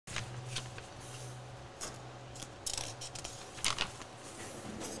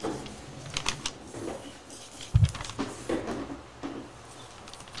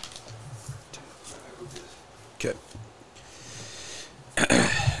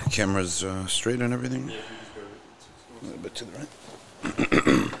Camera's straight and everything? Yeah, if you just go A little bit to the right.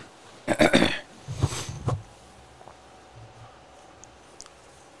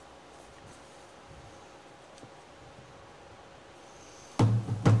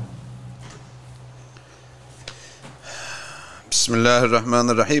 Bismillah ar-Rahman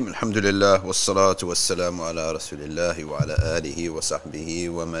ar-Rahim. Alhamdulillah wassalatu wassalamu ala Rasulillahi wa ala alihi wa sahbihi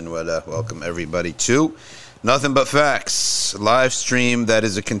wa man wala. Welcome everybody to Nothing But Facts live stream that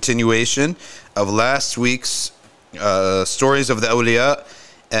is a continuation of last week's stories of the Auliya,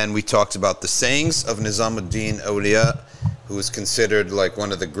 and we talked about the sayings of Nizamuddin Auliya, who is considered like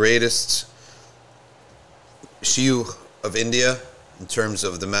one of the greatest sheikh of India in terms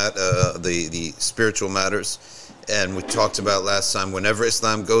of the spiritual matters. And we talked about last time, whenever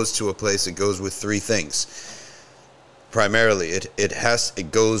Islam goes to a place, it goes with three things. Primarily,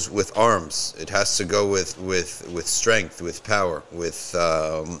 it goes with arms. It has to go with strength, with power, with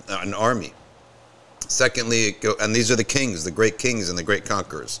an army. Secondly, and these are the kings, the great kings and the great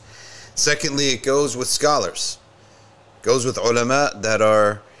conquerors. Secondly, it goes with scholars. It goes with ulama that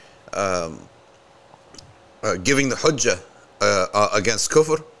are giving the hujjah against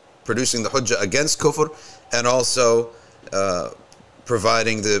kufr, producing the hujjah against kufr, and also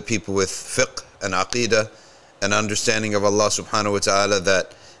providing the people with fiqh and aqidah, an understanding of Allah subhanahu wa ta'ala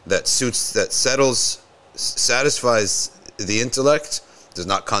that satisfies the intellect, does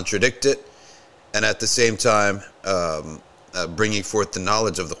not contradict it, and at the same time bringing forth the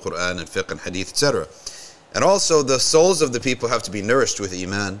knowledge of the Quran and fiqh and hadith, etc. And also the souls of the people have to be nourished with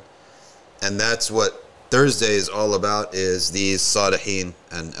iman, and that's what Thursday is all about, is these salihin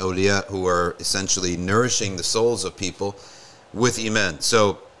and awliya who are essentially nourishing the souls of people with iman.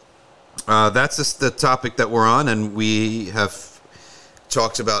 So that's just the topic that we're on, and we have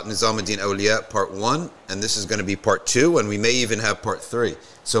talked about Nizamuddin Auliya part 1, and this is going to be part 2, and we may even have part 3.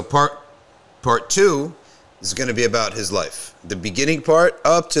 So part 2 is going to be about his life. The beginning part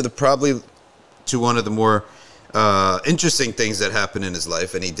up to probably to one of the more interesting things that happened in his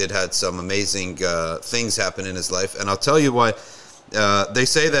life, and he did had some amazing things happen in his life, and I'll tell you why. They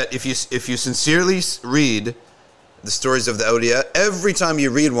say that if you sincerely read the stories of the awliya, every time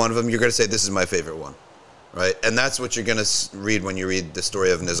you read one of them, you're going to say, this is my favorite one, right? And that's what you're going to read when you read the story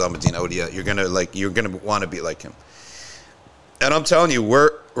of Nizamuddin Auliya. You're going to want to be like him, and I'm telling you,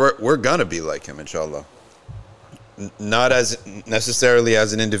 we're going to be like him, inshallah. Not as necessarily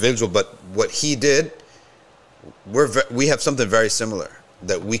as an individual, but what he did, we have something very similar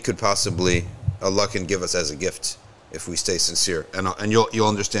that we could possibly, Allah can give us as a gift if we stay sincere, and you'll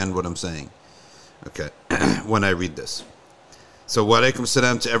understand what I'm saying, okay, when I read this. So wa alaikum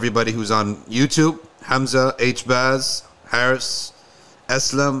salam to everybody who's on YouTube: Hamza, H. Baz, Harris,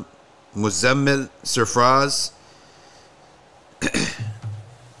 Aslam, Muzammil, Surfraz,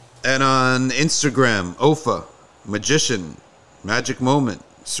 and on Instagram, Ofa, Magician, Magic Moment,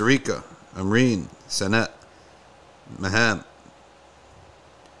 Sarika, Amreen, Sanat, Maham.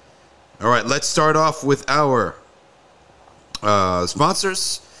 All right, let's start off with our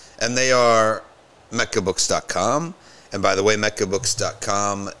sponsors, and they are MeccaBooks.com. And by the way,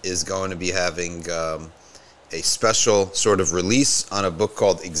 MeccaBooks.com is going to be having a special sort of release on a book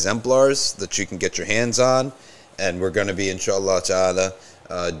called Exemplars that you can get your hands on, and we're going to be, inshallah ta'ala,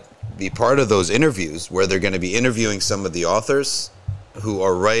 be part of those interviews where they're going to be interviewing some of the authors who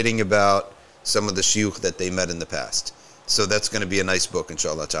are writing about some of the shuyukh that they met in the past. So that's going to be a nice book,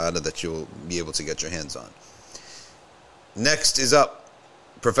 inshallah ta'ala, that you'll be able to get your hands on. Next is up,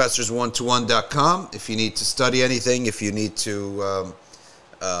 professors121.com. If you need to study anything, if you need to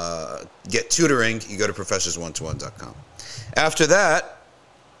get tutoring, you go to professors121.com. After that,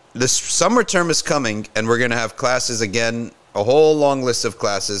 the summer term is coming, and we're going to have classes again, a whole long list of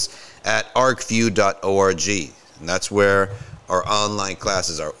classes at arcview.org, and that's where our online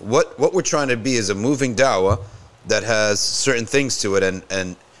classes are. What we're trying to be is a moving Dawa that has certain things to it,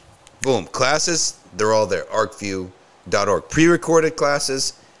 and boom, classes, they're all there, arcview.org. Pre-recorded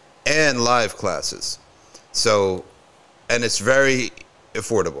classes and live classes. So, and it's very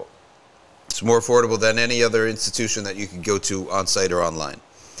affordable. It's more affordable than any other institution that you could go to on site or online.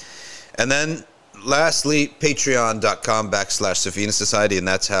 And then lastly, patreon.com/Safina Society, and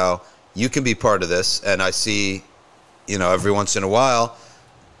that's how you can be part of this. And I see, every once in a while,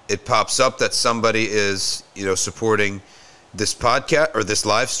 it pops up that somebody is, supporting this podcast or this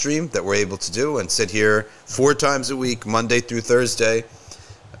live stream that we're able to do and sit here 4 times a week, Monday through Thursday.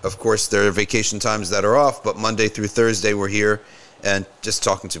 Of course, there are vacation times that are off, but Monday through Thursday we're here and just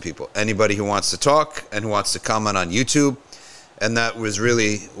talking to people. Anybody who wants to talk and who wants to comment on YouTube. And that was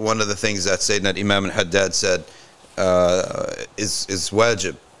really one of the things that Sayyidina Imam al-Haddad said is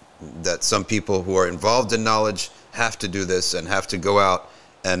wajib that some people who are involved in knowledge have to do this and have to go out.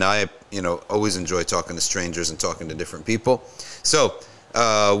 And I, always enjoy talking to strangers and talking to different people. So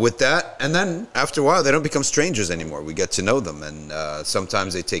with that, and then after a while, they don't become strangers anymore. We get to know them, and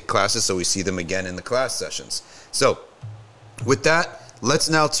sometimes they take classes, so we see them again in the class sessions. So with that, let's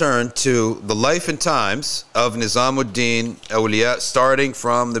now turn to the life and times of Nizamuddin Auliya, starting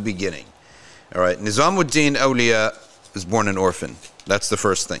from the beginning. All right, Nizamuddin Auliya was born an orphan. That's the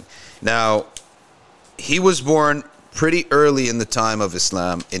first thing. Now, he was born pretty early in the time of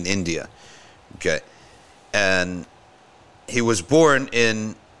Islam in India. Okay, and he was born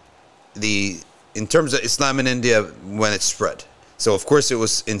in terms of Islam in India when it spread. So of course it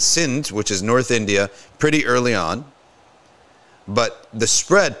was in Sindh, which is North India, pretty early on. But the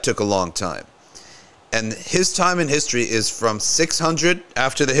spread took a long time. And his time in history is from 600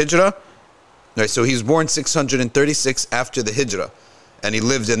 after the Hijrah. Right, so he was born 636 after the Hijrah. And he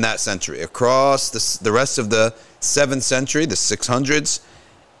lived in that century. Across the rest of the 7th century, the 600s,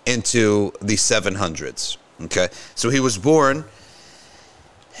 into the 700s. Okay, so he was born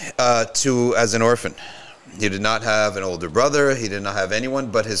as an orphan. He did not have an older brother. He did not have anyone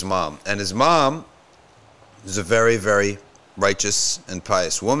but his mom. And his mom was a very, very righteous and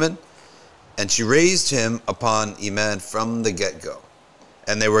pious woman. And she raised him upon Iman from the get-go.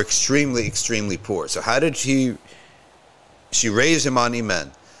 And they were extremely, extremely poor. So how did she raise him on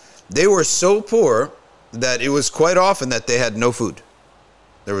Iman? They were so poor that it was quite often that they had no food.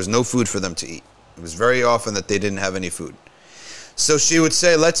 There was no food for them to eat. It was very often that they didn't have any food. So she would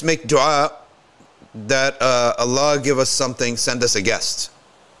say, let's make dua that Allah give us something, send us a guest.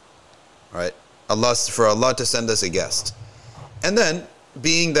 Right? For Allah to send us a guest. And then,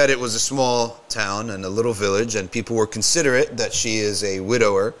 being that it was a small town and a little village, and people were considerate that she is a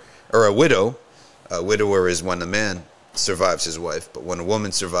widower, or a widow. A widower is when a man survives his wife, but when a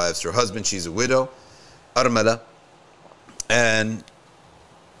woman survives her husband, she's a widow. Armala. And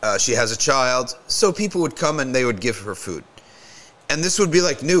she has a child, so people would come and they would give her food. And this would be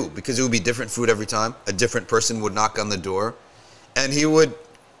like new, because it would be different food every time. A different person would knock on the door, and he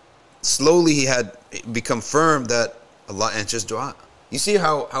had become firm that Allah answers dua. You see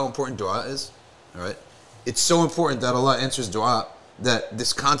how important dua is? All right, it's so important that Allah answers dua, that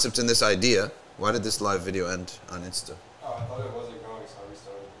this concept and this idea. Why did this live video end on Insta? Oh, I thought it wasn't going, so I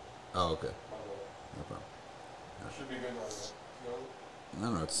restarted. Oh, okay. No problem. It should be good now.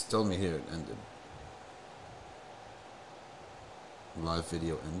 No, it's told me here it ended. Live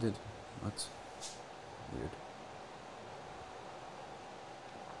video ended? What? Weird.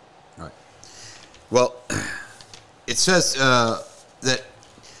 Alright. Well, it says that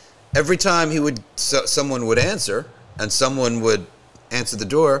every time someone would answer, and someone would answer the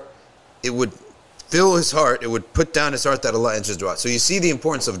door, it would fill his heart, it would put down his heart that Allah answers dua. So you see the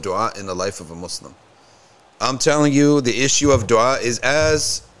importance of dua in the life of a Muslim. I'm telling you, the issue of dua is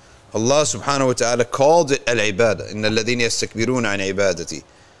as Allah subhanahu wa ta'ala called it al-ibadah. إِنَّ الَّذِينَ يَسْتَكْبِرُونَ عَنْ عِبَادَتِي.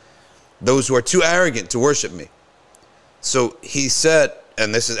 Those who are too arrogant to worship me. So he said,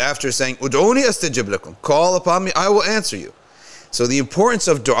 and this is after saying, "Ud'uni astajib lakum." Call upon me, I will answer you. So the importance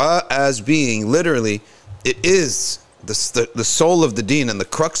of dua as being literally, it is the soul of the deen, and the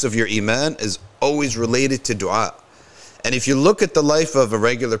crux of your iman is always related to dua. And if you look at the life of a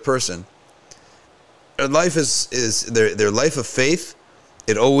regular person, their life their life of faith,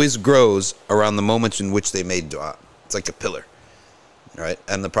 it always grows around the moments in which they made dua. It's like a pillar, right?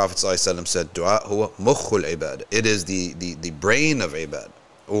 And the Prophet ﷺ said, "Dua huwa mukhul ibad." It is the brain of ibad,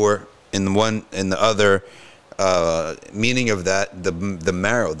 or in the other meaning of that, the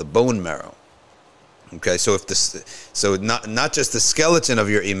marrow, the bone marrow. Okay, so not just the skeleton of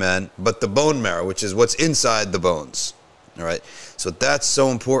your iman, but the bone marrow, which is what's inside the bones. All right, so that's so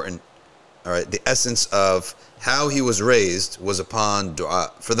important. All right, the essence of how he was raised was upon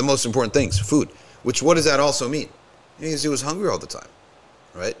dua for the most important things, food. Which, what does that also mean? It means he was hungry all the time,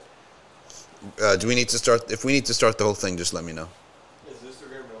 right? Do we need to start? If we need to start the whole thing, just let me know. Is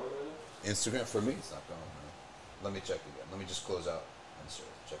Instagram going right now? Instagram for me, it's not going. Let me check again. Let me just close out and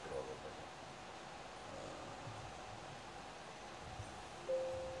check it all over.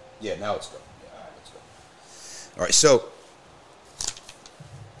 Yeah, now it's going. Yeah, let's go. All right, so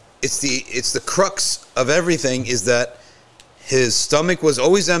it's the crux of everything is that his stomach was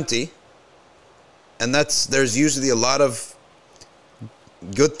always empty, and there's usually a lot of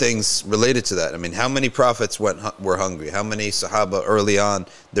good things related to that. I mean, how many prophets were hungry? How many Sahaba early on,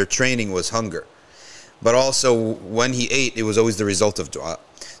 their training was hunger? But also, when he ate, it was always the result of dua.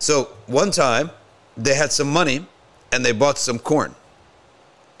 So, one time, they had some money, and they bought some corn.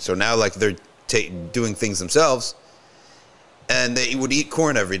 So now, like, they're doing things themselves. and he would eat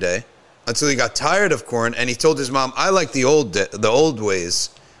corn every day until he got tired of corn, and he told his mom, I like the old ways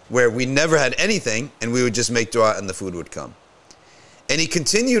where we never had anything and we would just make dua and the food would come. And he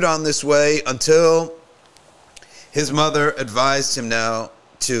continued on this way until his mother advised him now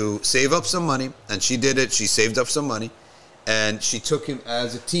to save up some money, and she did it. She saved up some money, and she took him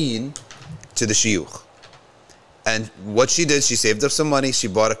as a teen to the shiyukh. And what she did, she saved up some money, she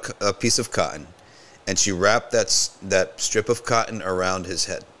bought a piece of cotton, and she wrapped that strip of cotton around his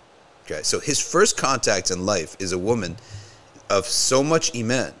head. Okay, so his first contact in life is a woman of so much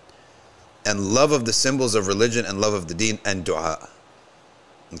iman and love of the symbols of religion and love of the deen and dua.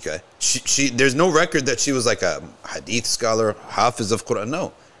 Okay, there's no record that she was like a hadith scholar, hafiz of Quran,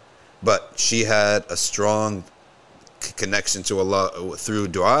 no. But she had a strong connection to Allah through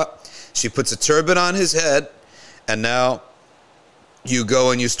dua. She puts a turban on his head, and now you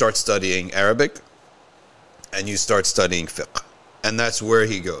go and you start studying Arabic, and you start studying fiqh. And that's where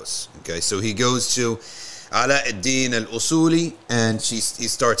he goes. Okay, so he goes to Ala ad-Din al-Usuli, and he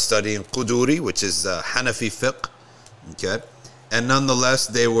starts studying Quduri, which is Hanafi fiqh. Okay, and nonetheless,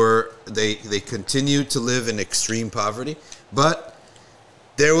 they continued to live in extreme poverty. But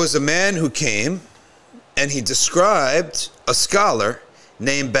there was a man who came, and he described a scholar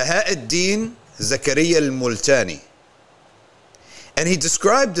named Baha'u'ddin Zakaria al-Multani. And he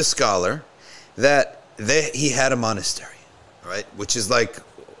described the scholar that he had a monastery, right? Which is like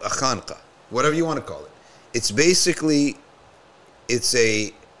a khanqa, whatever you want to call it. It's basically, it's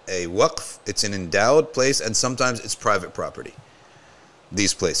a waqf, it's an endowed place, and sometimes it's private property.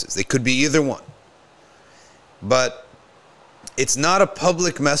 These places, they could be either one. But it's not a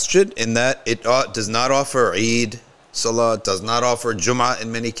public masjid in that it does not offer Eid Salah, does not offer Jum'ah in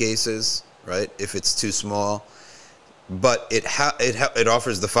many cases, right? If it's too small. But it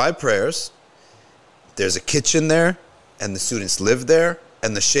offers the 5 prayers. There's a kitchen there, and the students live there,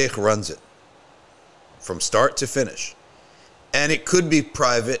 and the sheikh runs it from start to finish. And it could be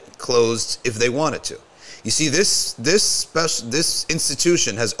private, closed, if they wanted to. You see, this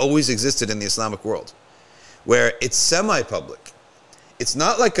institution has always existed in the Islamic world, where it's semi-public. It's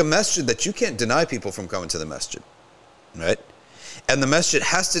not like a masjid that you can't deny people from coming to the masjid, right? And the masjid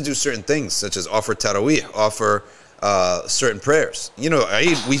has to do certain things, such as offer taraweeh, offer certain prayers. You know,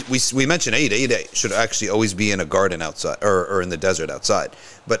 Eid, we mentioned Eid. Eid should actually always be in a garden outside, or in the desert outside.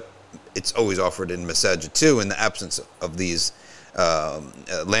 But it's always offered in masajid too, in the absence of these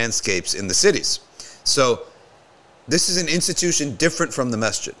landscapes in the cities. So this is an institution different from the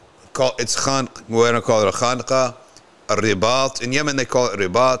masjid. It's khanqa, we're going to call it a khanqa, a ribat. In Yemen they call it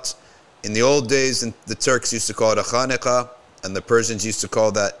ribat. In the old days, the Turks used to call it a khaniqa, and the Persians used to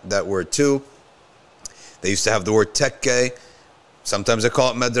call that word too. They used to have the word tekke. Sometimes they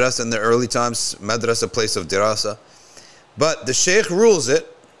call it madrasa in the early times. Madrasa, a place of dirasa. But the sheikh rules it.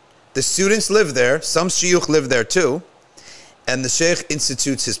 The students live there. Some shiyukh live there too. And the sheikh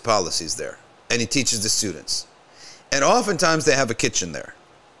institutes his policies there. And he teaches the students. And oftentimes they have a kitchen there.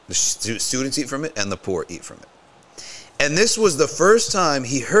 The students eat from it and the poor eat from it. And this was the first time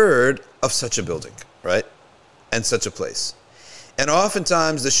he heard of such a building, right? And such a place. And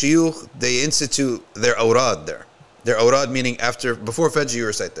oftentimes the shiyukh, they institute their awrad there. Their awrad meaning before Fajr you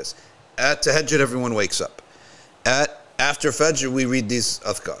recite this. At Tahajjud everyone wakes up. After Fajr we read these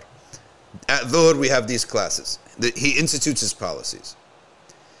adhkar. At Dhuhr we have these classes. He institutes his policies.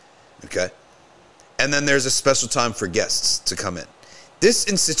 Okay? And then there's a special time for guests to come in. This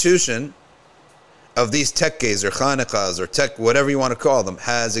institution of these tekkes or khaniqas or whatever you want to call them,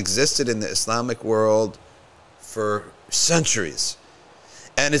 has existed in the Islamic world for centuries.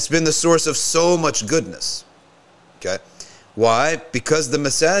 And it's been the source of so much goodness. Okay? Why? Because the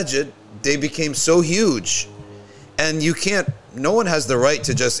masajid, they became so huge. And no one has the right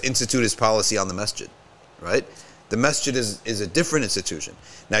to just institute his policy on the masjid. Right? The masjid is a different institution.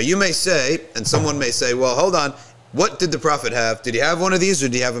 Now you may say, and someone may say, well, hold on, what did the Prophet have? Did he have one of these or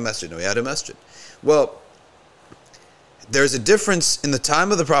did he have a masjid? No, he had a masjid. Well, there's a difference in the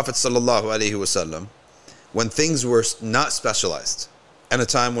time of the Prophet ﷺ when things were not specialized and a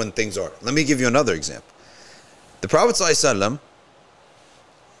time when things are. Let me give you another example. The Prophet ﷺ,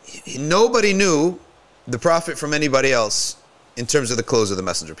 nobody knew the Prophet from anybody else in terms of the clothes of the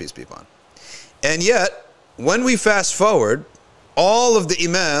Messenger, peace be upon him. And yet, when we fast forward, all of the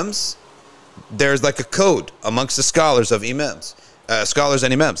imams, there's like a code amongst the scholars of imams, scholars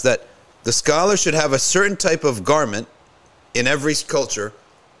and imams, that the scholar should have a certain type of garment in every culture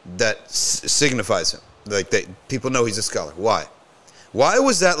that signifies him. Like people know he's a scholar. Why? Why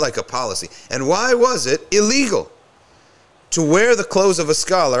was that like a policy? And why was it illegal to wear the clothes of a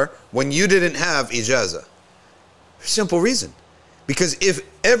scholar when you didn't have ijazah? Simple reason. Because if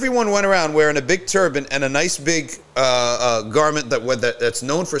everyone went around wearing a big turban and a nice big garment that's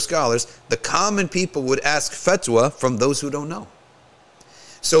known for scholars, the common people would ask fatwa from those who don't know.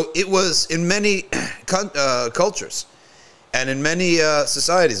 So it was in many cultures and in many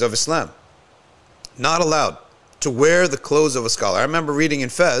societies of Islam not allowed to wear the clothes of a scholar. I remember reading in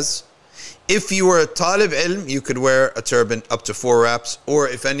Fez, if you were a talib ilm, you could wear a turban up to 4 wraps, or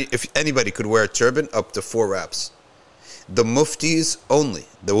if anybody could wear a turban up to 4 wraps. The muftis only,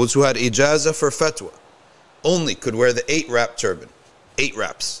 those who had ijazah for fatwa, only could wear the 8-wrap turban, 8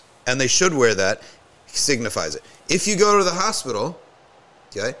 wraps, and they should wear that. Signifies it. If you go to the hospital,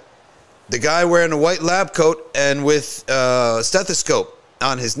 okay, the guy wearing a white lab coat and with a stethoscope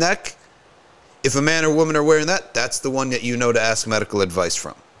on his neck, if a man or woman are wearing that, that's the one that you know to ask medical advice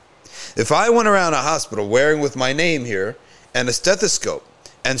from. If I went around a hospital wearing with my name here and a stethoscope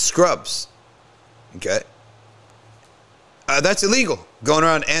and scrubs, okay, that's illegal. Going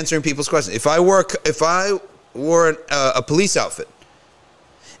around answering people's questions. If I wore a police outfit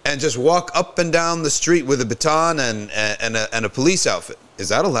and just walk up and down the street with a baton and a police outfit, is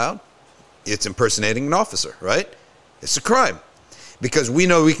that allowed? It's impersonating an officer, right? It's a crime. Because we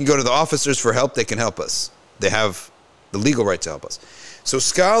know we can go to the officers for help, they can help us. They have the legal right to help us. So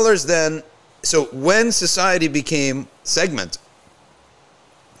scholars then, so when society became segmented,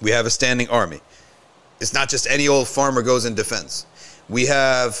 we have a standing army. It's not just any old farmer goes in defense. We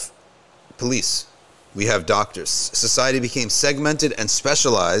have police. We have doctors. Society became segmented and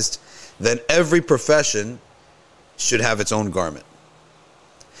specialized. Then every profession should have its own garment.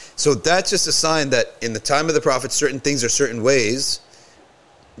 So that's just a sign that in the time of the Prophet, certain things are certain ways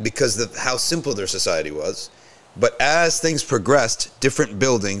because of how simple their society was. But as things progressed, different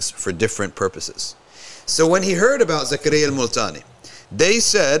buildings for different purposes. So when he heard about Zakaria al-Multani, they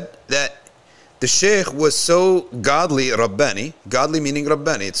said that the sheikh was so godly, Rabbani, godly meaning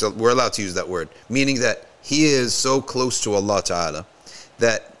Rabbani, we're allowed to use that word, meaning that he is so close to Allah Ta'ala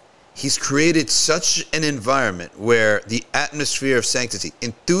that he's created such an environment where the atmosphere of sanctity,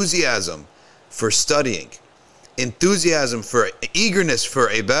 enthusiasm for studying, enthusiasm for eagerness for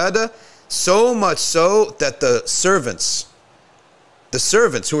ibadah, so much so that the servants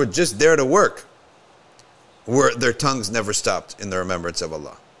who were just there to work, their tongues never stopped in the remembrance of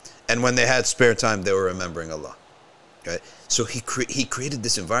Allah. And when they had spare time, they were remembering Allah. Okay? So he created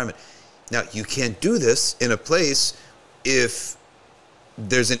this environment. Now, you can't do this in a place if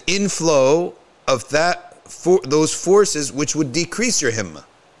there's an inflow of those forces which would decrease your himmah,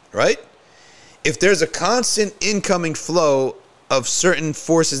 right? If there's a constant incoming flow of certain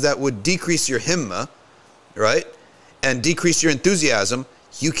forces that would decrease your himmah, right, and decrease your enthusiasm,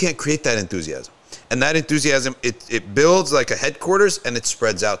 you can't create that enthusiasm. And that enthusiasm, it builds like a headquarters and it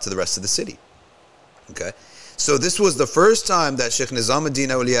spreads out to the rest of the city. Okay? So this was the first time that Sheikh Nizamuddin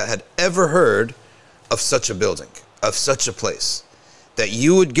Auliya had ever heard of such a building, of such a place. That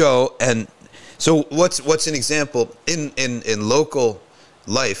you would go and... So what's an example? In local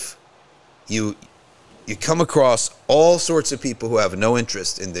life, you come across all sorts of people who have no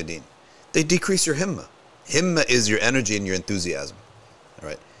interest in the deen. They decrease your himmah. Himmah is your energy and your enthusiasm. All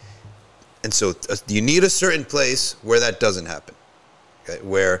right? And so you need a certain place where that doesn't happen. Okay?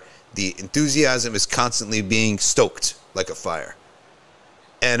 Where the enthusiasm is constantly being stoked like a fire.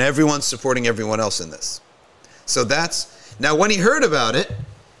 And everyone's supporting everyone else in this. So that's... Now when he heard about it,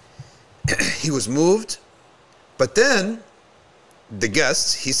 he was moved. But then, the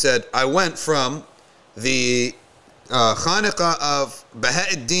guests, he said, I went from the Khaniqah of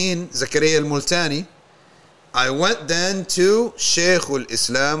Baha'uddin Zakaria al-Multani. I went then to Shaykh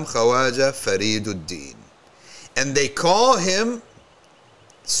al-Islam Khawaja Fariduddin. And they call him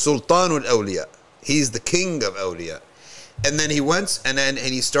Sultan al-Awliya. He's the king of Awliya. And then he went and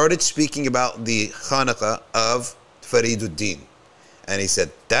he started speaking about the Khaniqah of Fariduddin. And he said,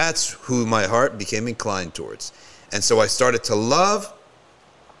 that's who my heart became inclined towards. And so I started to love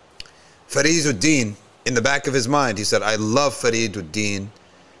Fariduddin. In the back of his mind, he said, I love Fariduddin.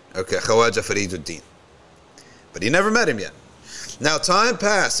 Okay, Khawaja Fariduddin. But he never met him yet. Now time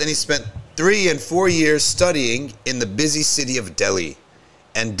passed and he spent 3 and 4 years studying in the busy city of Delhi.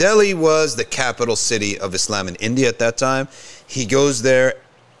 And Delhi was the capital city of Islam in India at that time. He goes there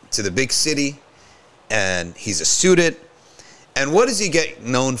to the big city and he's a student. And what does he get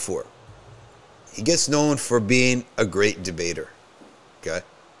known for? He gets known for being a great debater. Okay?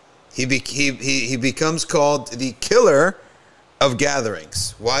 He becomes called the killer of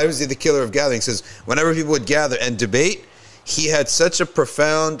gatherings. Why was he the killer of gatherings? Because whenever people would gather and debate, he had such a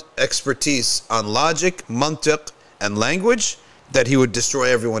profound expertise on logic, mantiq, and language that he would destroy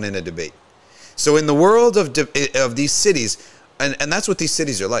everyone in a debate. So in the world of these cities, and that's what these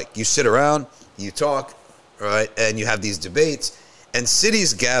cities are like. You sit around, you talk, right, and you have these debates, and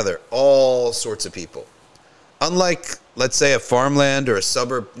cities gather all sorts of people. Unlike, let's say, a farmland or a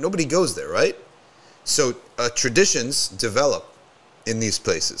suburb, nobody goes there, right? So traditions develop in these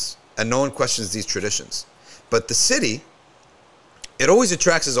places, and no one questions these traditions. But the city, it always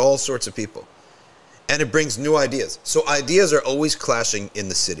attracts all sorts of people, and it brings new ideas. So ideas are always clashing in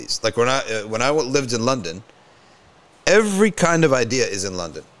the cities. Like when I lived in London, every kind of idea is in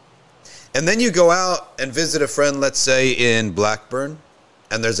London. And then you go out and visit a friend, let's say in Blackburn,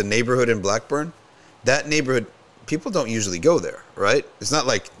 and there's a neighborhood in Blackburn. That neighborhood, people don't usually go there, right? It's not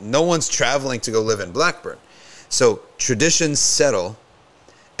like no one's traveling to go live in Blackburn. So traditions settle,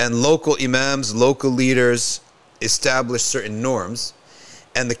 and local imams, local leaders establish certain norms,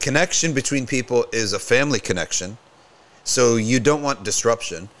 and the connection between people is a family connection. So you don't want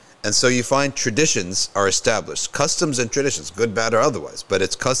disruption. And so you find traditions are established. Customs and traditions, good, bad, or otherwise, but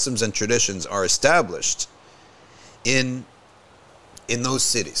it's customs and traditions are established in those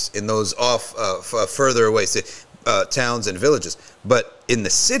cities, in those further away towns and villages. But in the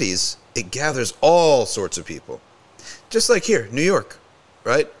cities, it gathers all sorts of people. Just like here, New York,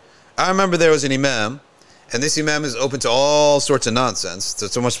 right? I remember there was an imam, and this imam is open to all sorts of nonsense.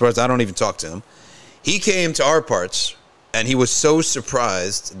 So much parts I don't even talk to him. He came to our parts, and he was so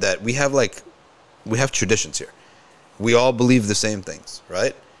surprised that we have traditions here. We all believe the same things,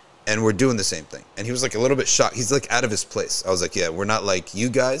 right? And we're doing the same thing. And he was like a little bit shocked. He's like out of his place. I was like, yeah, we're not like you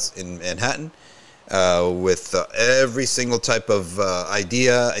guys in Manhattan with every single type of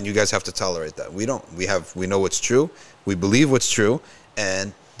idea, and you guys have to tolerate that. We don't. We know what's true. We believe what's true,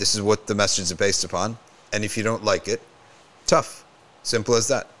 and this is what the message is based upon. And if you don't like it, tough. Simple as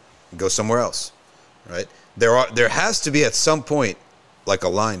that. Go somewhere else, right? There has to be at some point like a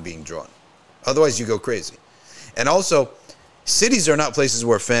line being drawn. Otherwise you go crazy. And also, cities are not places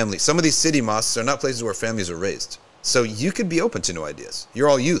where some of these city mosques are not places where families are raised. So you could be open to new ideas. You're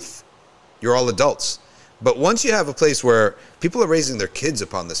all youth. You're all adults. But once you have a place where people are raising their kids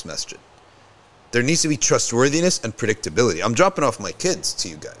upon this masjid, there needs to be trustworthiness and predictability. I'm dropping off my kids to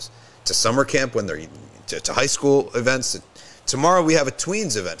you guys, to summer camp when they're to high school events. Tomorrow we have a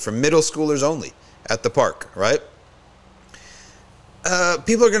tweens event for middle schoolers only at the park, right?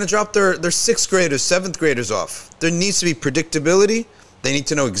 People are going to drop their 6th graders, 7th graders off. There needs to be predictability. They need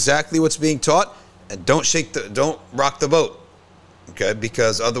to know exactly what's being taught, and don't rock the boat, okay?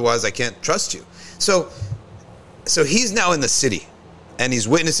 Because otherwise I can't trust you. So he's now in the city, and he's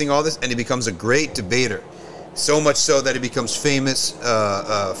witnessing all this, and he becomes a great debater. So much so that he becomes famous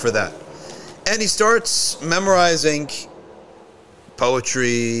for that. And he starts memorizing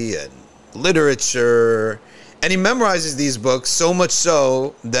poetry and literature, and he memorizes these books so much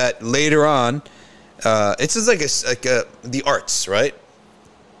so that later on, it's just like the arts, right?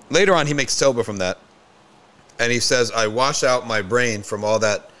 Later on, he makes tawbah from that, and he says, "I wash out my brain from all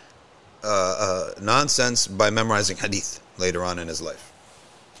that nonsense by memorizing hadith." Later on in his life,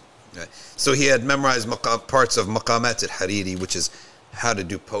 okay. So he had memorized parts of Maqamat al-Hariri, which is how to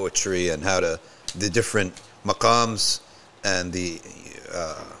do poetry and the different maqams and the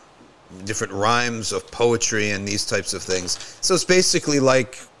different rhymes of poetry and these types of things. So it's basically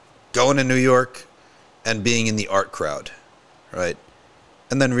like going to New York and being in the art crowd, right?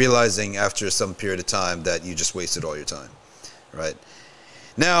 And then realizing after some period of time that you just wasted all your time, right?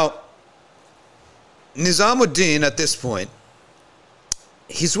 Now, Nizamuddin at this point,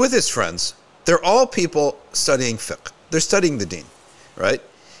 he's with his friends. They're all people studying fiqh. They're studying the deen, right?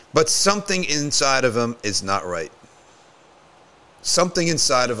 But something inside of him is not right. Something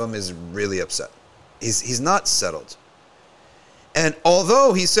inside of him is really upset. He's not settled. And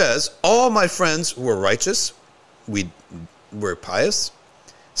although he says, all my friends were righteous, we were pious,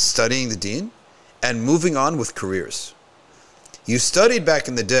 studying the deen, and moving on with careers. You studied back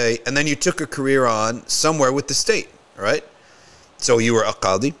in the day, and then you took a career on somewhere with the state, right? So you were a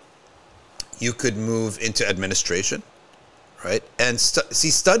Qadi. You could move into administration, right? And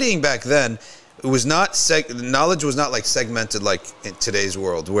studying back then, it was not knowledge was not like segmented like in today's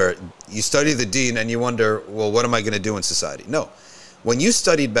world, where you study the deen and you wonder, well, what am I going to do in society? No. When you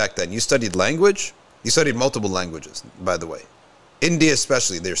studied back then, you studied language. You studied multiple languages, by the way. India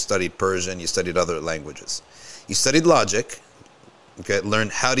especially, they studied Persian. You studied other languages. You studied logic, okay,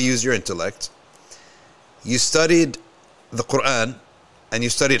 learned how to use your intellect. You studied the Quran, and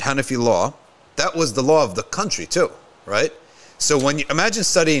you studied Hanafi law. That was the law of the country too, right? So when you imagine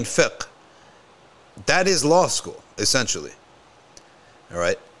studying fiqh, that is law school, essentially. All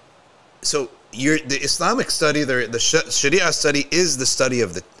right? So the Islamic study, the Sharia study is the study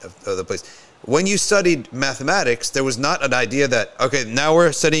of the place. When you studied mathematics, there was not an idea that, okay, now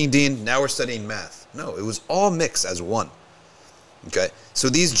we're studying deen, now we're studying math. No, it was all mixed as one. Okay, so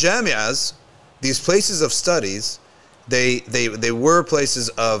these jami'as, these places of studies, they were places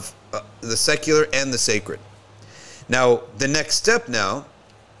of the secular and the sacred. Now, the next step now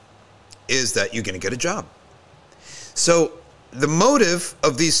is that you're going to get a job. So the motive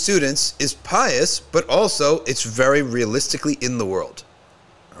of these students is pious, but also it's very realistically in the world.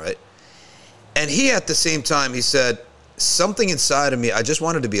 All right. And he, at the same time, he said, something inside of me, I just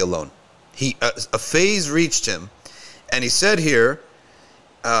wanted to be alone. A phase reached him, and he said here,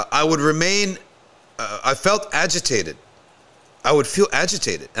 I would remain, I felt agitated. I would feel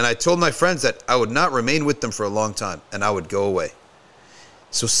agitated. And I told my friends that I would not remain with them for a long time, and I would go away.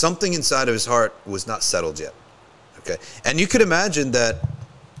 So something inside of his heart was not settled yet. Okay. And you could imagine that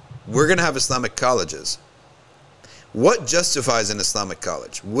we're going to have Islamic colleges. What justifies an Islamic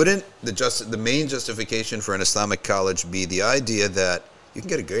college? Wouldn't the main justification for an Islamic college be the idea that you can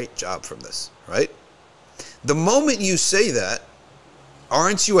get a great job from this, right? The moment you say that,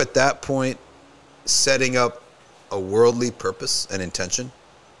 aren't you at that point setting up a worldly purpose and intention,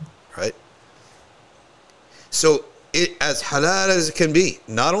 right? So it as halal as it can be,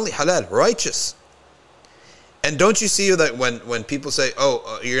 not only halal, righteous. And don't you see that when people say,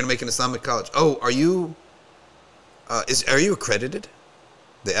 oh, you're going to make an Islamic college. Oh, are you accredited?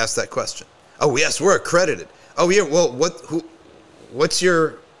 They ask that question. Oh, yes, we're accredited. Oh, yeah, well, what's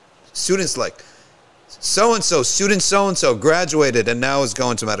your students like? So-and-so, student so-and-so graduated and now is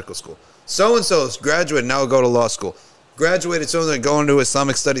going to medical school. So-and-so graduated, now go to law school. Graduated so-and-so, going to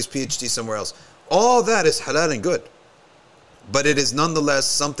Islamic studies, PhD somewhere else. All that is halal and good. But it is nonetheless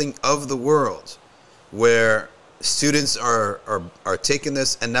something of the world where students are taking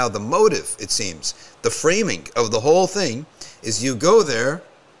this, and now the motive, it seems, the framing of the whole thing is you go there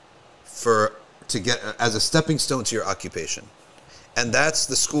to get as a stepping stone to your occupation. And that's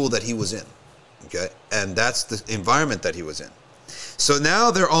the school that he was in. Okay? And that's the environment that he was in. So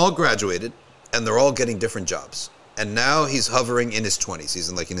now they're all graduated and they're all getting different jobs. And now he's hovering in his 20s. He's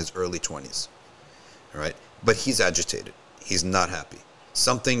in his early 20s. All right? But he's agitated. He's not happy.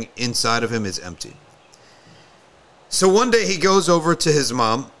 Something inside of him is empty. So one day he goes over to his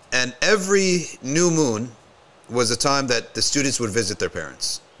mom, and every new moon was a time that the students would visit their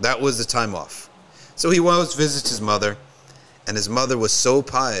parents. That was the time off. So he always visits his mother, and his mother was so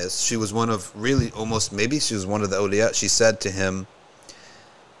pious. She was one of maybe she was one of the awliya. She said to him,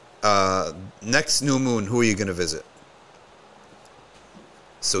 next new moon, who are you going to visit?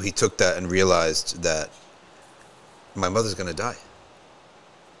 So he took that and realized that my mother's going to die.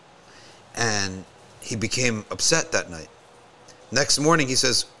 And he became upset that night. Next morning he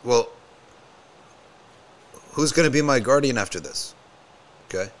says, well, who's going to be my guardian after this?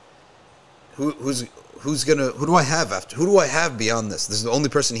 Okay? Who do I have after? Who do I have beyond this? This is the only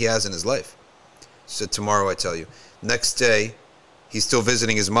person he has in his life. He said, tomorrow I tell you. Next day, he's still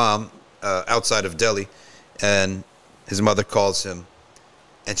visiting his mom outside of Delhi, and his mother calls him,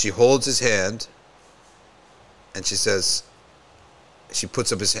 and she holds his hand, and she says, she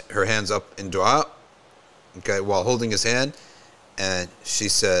puts up her hands up in dua, okay, while holding his hand, and she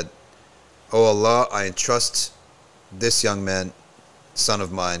said, oh Allah, I entrust this young man, son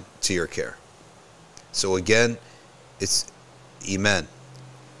of mine, to your care. So again, it's iman,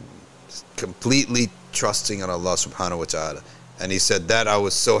 completely trusting on Allah subhanahu wa ta'ala. And he said that I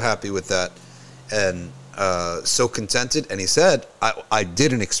was so happy with that and so contented. And he said, I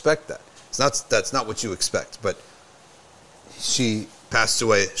didn't expect that. That's not what you expect. But she passed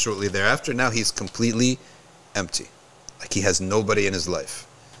away shortly thereafter. Now he's completely empty. Like he has nobody in his life.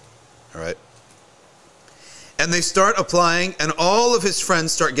 All right. And they start applying, and all of his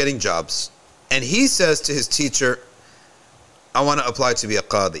friends start getting jobs. And he says to his teacher, I want to apply to be a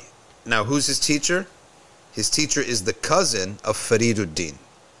Qadi. Now, who's his teacher? His teacher is the cousin of Fariduddin.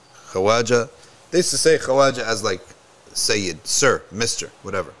 Khawaja. They used to say Khawaja as like Sayyid, Sir, Mr.,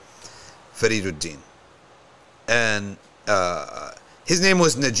 whatever. Fariduddin. And his name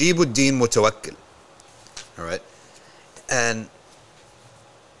was Najibuddin Mutawakkil. All right. And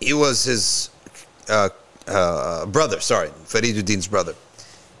he was his brother, Fariduddin's brother.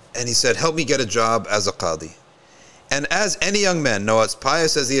 And he said, help me get a job as a Qadi. And as any young man, no, as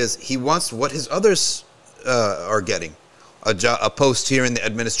pious as he is, he wants what his others are getting. A post here in the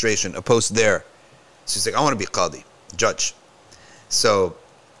administration, a post there. So he's like, I want to be Qadi, judge. So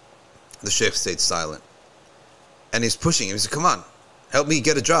the Sheikh stayed silent. And he's pushing him. He said, come on, help me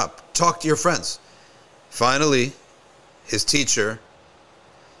get a job. Talk to your friends. Finally, his teacher,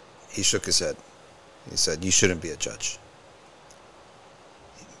 he shook his head. He said, you shouldn't be a judge.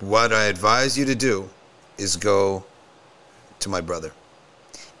 what I advise you to do is go to my brother.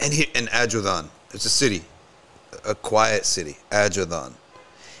 And in Ajudan, it's a city, a quiet city, Ajudan.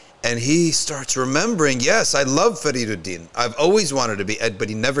 And he starts remembering, yes, I love Fariduddin. I've always wanted to be Ed, but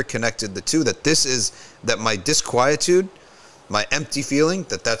he never connected the two, that my disquietude, my empty feeling,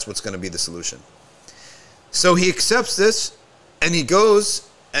 that's what's going to be the solution. So he accepts this, and he goes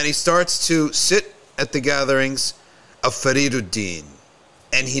and he starts to sit at the gatherings of Fariduddin.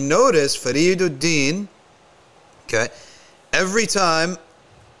 And he noticed Fariduddin, okay, every time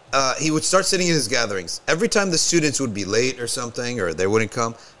he would start sitting in his gatherings. Every time the students would be late or something, or they wouldn't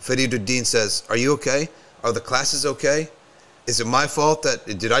come, Fariduddin says, "Are you okay? Are the classes okay? Is it my fault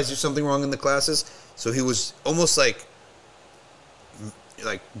did I do something wrong in the classes?" So he was almost like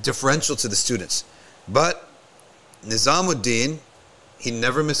differential to the students. But Nizamuddin, he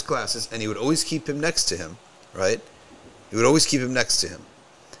never missed classes, and he would always keep him next to him, right? He would always keep him next to him.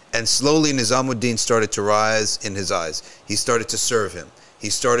 And slowly Nizamuddin started to rise in his eyes. He started to serve him. He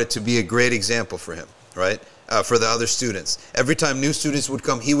started to be a great example for him, right? For the other students. Every time new students would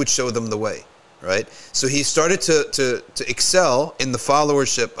come, he would show them the way, right? So he started to excel in the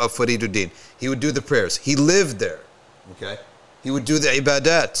followership of Fariduddin. He would do the prayers. He lived there, okay? He would do the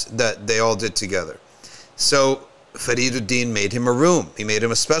ibadat that they all did together. So Fariduddin made him a room. He made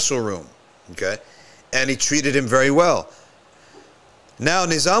him a special room, okay? And he treated him very well. Now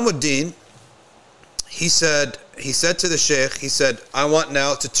Nizamuddin, he said to the sheikh, he said, I want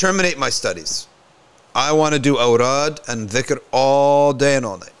now to terminate my studies. I want to do awrad and dhikr all day and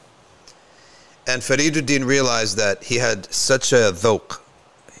all night. And Fariduddin realized that he had such a dhawq,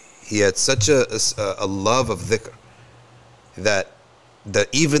 he had such a love of dhikr, that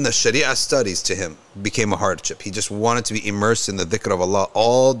even the sharia studies to him became a hardship. He just wanted to be immersed in the dhikr of Allah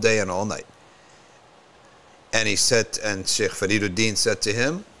all day and all night. And Sheikh Fariduddin said to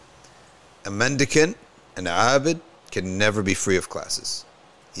him, a mendicant, an abid, can never be free of classes.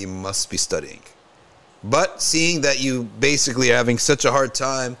 He must be studying. But seeing that you basically are having such a hard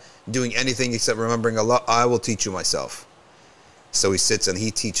time doing anything except remembering Allah, I will teach you myself. So he sits and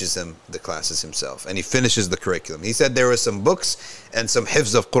he teaches him the classes himself. And he finishes the curriculum. He said there were some books and some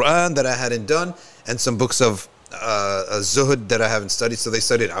hifz of Quran that I hadn't done, and some books of Zuhd that I haven't studied. So they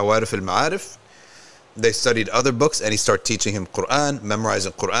studied Awarif al-Ma'arif. They studied other books, and he started teaching him Quran,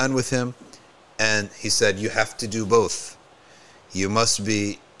 memorizing Quran with him. And he said, you have to do both. You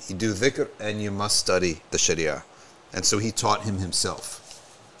do dhikr and you must study the Sharia. And so he taught him himself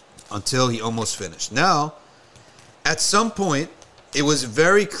until he almost finished. Now, at some point, it was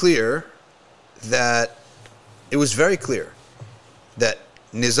very clear that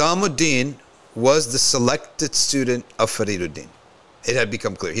Nizamuddin was the selected student of Fariduddin. It had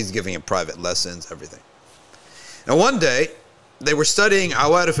become clear. He's giving him private lessons, everything. Now one day, they were studying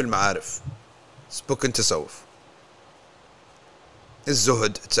Awarif al-Ma'arif. It's book in Tasawwuf. It's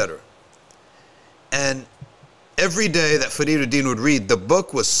Zuhd, etc. And every day that Fariduddin would read, the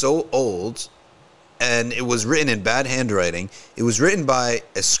book was so old, and it was written in bad handwriting. It was written by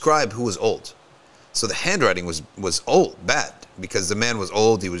a scribe who was old. So the handwriting was old, bad, because the man was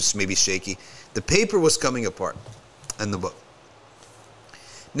old, he was maybe shaky. The paper was coming apart in the book.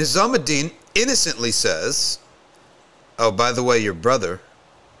 Nizamuddin innocently says, oh, by the way, your brother,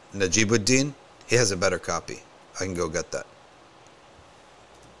 Najibuddin, he has a better copy. I can go get that.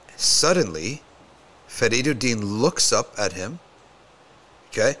 Suddenly, Fariduddin looks up at him,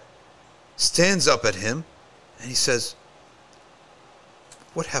 okay, stands up at him, and he says,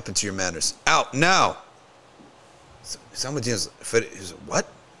 what happened to your manners? Out now! Nizamuddin was, what?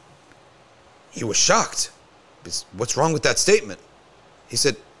 He was shocked. What's wrong with that statement? He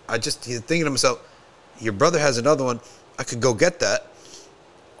said, he's thinking to himself, your brother has another one, I could go get that.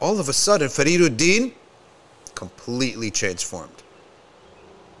 All of a sudden, Fariduddin completely transformed.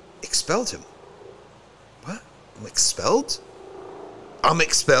 Expelled him. What? I'm expelled? I'm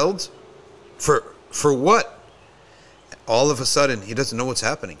expelled? For what? All of a sudden, he doesn't know what's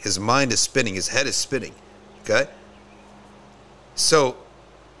happening. His mind is spinning, his head is spinning. Okay? So,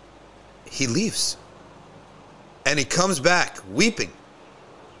 he leaves. And he comes back, weeping.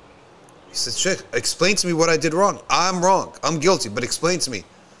 He says, Sheikh, explain to me what I did wrong. I'm wrong. I'm guilty, but explain to me.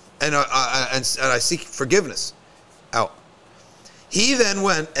 And I seek forgiveness. Out. He then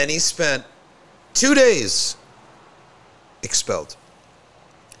went and he spent 2 days expelled.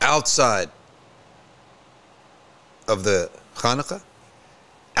 Outside of the Khanaqah.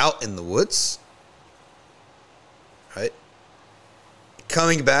 Out in the woods. Right?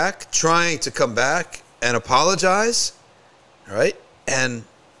 Coming back, trying to come back and apologize. Right? And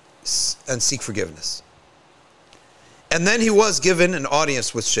seek forgiveness. And then he was given an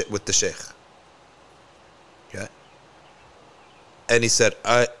audience with the sheikh. Okay? And he said,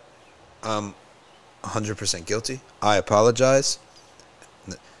 I'm 100% guilty. I apologize.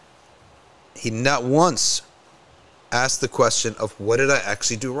 He not once asked the question of what did I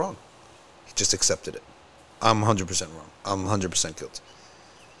actually do wrong. He just accepted it. I'm 100% wrong. I'm 100% guilty.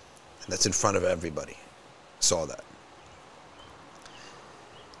 And that's in front of everybody. Saw that.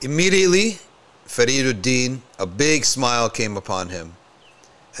 Immediately, Fariduddin, a big smile came upon him,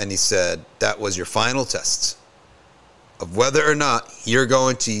 and he said, that was your final test of whether or not you're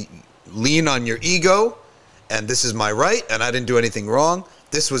going to lean on your ego, and this is my right, and I didn't do anything wrong.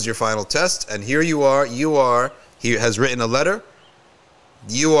 This was your final test, and here you are, he has written a letter,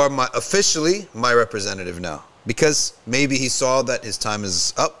 you are officially my representative now. Because maybe he saw that his time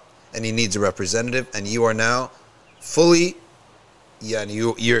is up, and he needs a representative, and you are now fully, your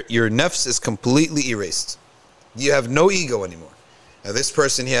nafs is completely erased. You have no ego anymore. Now this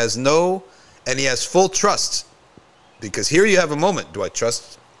person, he has full trust. Because here you have a moment, do I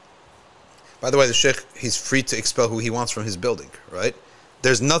trust? By the way, the sheikh, he's free to expel who he wants from his building, right?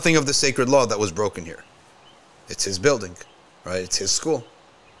 There's nothing of the sacred law that was broken here. It's his building, right? It's his school.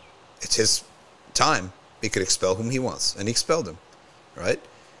 It's his time. He could expel whom he wants, and he expelled him, right?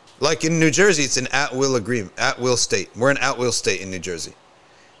 Like in New Jersey, it's an at-will agreement, at-will state. We're an at-will state in New Jersey.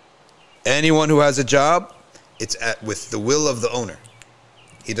 Anyone who has a job, it's with the will of the owner.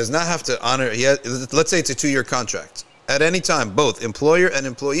 He does not have to honor, let's say it's a 2-year contract. At any time, both employer and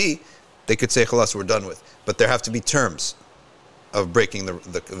employee, they could say, khalas, we're done with. But there have to be terms of breaking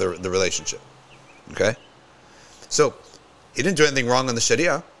the relationship, okay? So, he didn't do anything wrong on the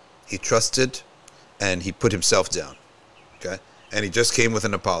Sharia. He trusted and he put himself down, okay? And he just came with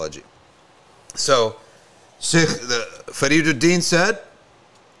an apology. So, Fariduddin said,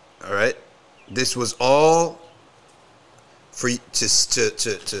 all right, this was all for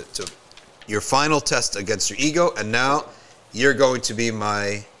your final test against your ego, and now you're going to be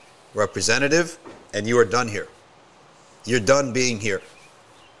my representative, and you are done here. You're done being here.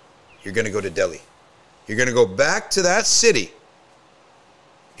 You're going to go to Delhi. You're going to go back to that city,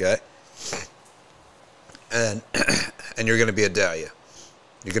 okay? And you're going to be a Dawa.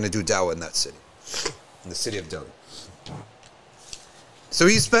 You're going to do Dawa in that city, in the city of Delhi. So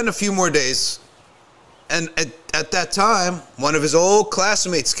he spent a few more days, and at that time, one of his old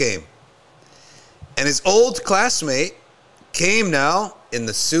classmates came. And his old classmate came now in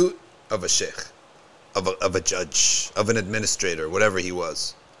the suit of a sheikh, of a judge, of an administrator, whatever he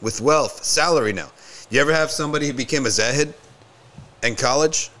was, with wealth, salary now. You ever have somebody who became a Zahid in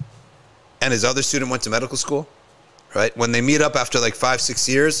college, and his other student went to medical school, right? When they meet up after like 5-6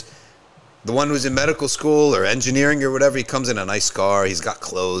 years, the one who's in medical school or engineering or whatever, he comes in a nice car, he's got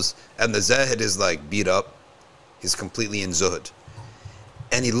clothes, and the Zahid is like beat up. He's completely in Zuhd.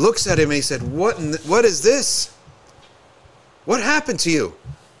 And he looks at him and he said, what is this? What happened to you?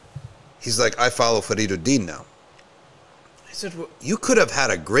 He's like, I follow Fariduddin now. I said, well, you could have had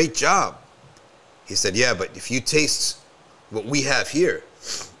a great job. He said, yeah, but if you taste what we have here.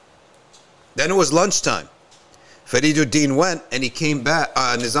 Then it was lunchtime. Fariduddin went and he came back,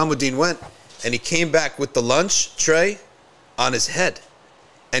 Nizamuddin went and he came back with the lunch tray on his head.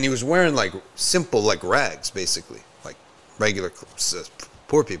 And he was wearing like simple like rags, basically. Like regular clothes,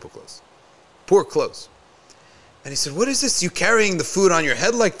 poor people clothes. Poor clothes. And he said, what is this? You carrying the food on your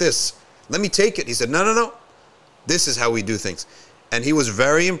head like this? Let me take it. He said, no, no, no. This is how we do things. And he was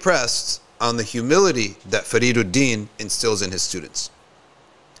very impressed on the humility that Fariduddin instills in his students.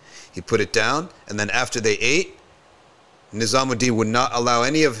 He put it down, and then after they ate, Nizamuddin would not allow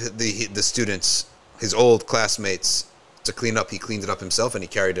any of the students, his old classmates, to clean up. He cleaned it up himself, and he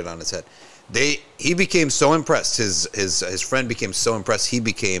carried it on his head. He became so impressed. His friend became so impressed. He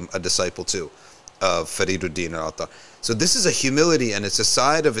became a disciple too of Fariduddin al-Attar. So this is a humility, and it's a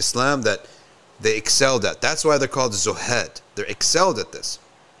side of Islam that they excelled at. That's why they're called Zuhd. They're excelled at this.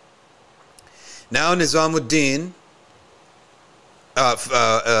 Now Nizamuddin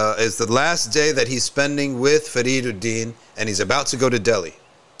is the last day that he's spending with Fariduddin, and he's about to go to Delhi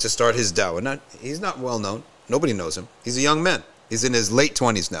to start his dawah. He's not well known. Nobody knows him. He's a young man. He's in his late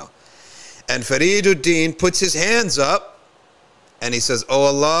 20s now. And Fariduddin puts his hands up and he says, oh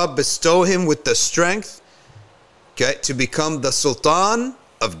Allah, bestow him with the strength, okay, to become the Sultan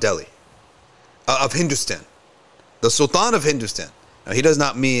of Delhi, of Hindustan. The Sultan of Hindustan. Now he does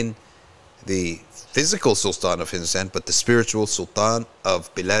not mean the physical Sultan of Hindustan, but the spiritual Sultan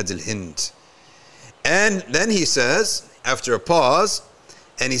of Bilad al-Hind. And then he says, after a pause,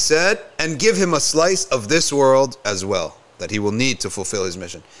 and he said, and give him a slice of this world as well, that he will need to fulfill his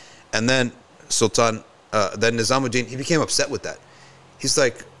mission. And then Sultan then Nizamuddin, he became upset with that. He's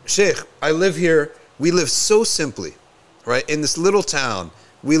like, Sheikh, I live here. We live so simply, right? In this little town,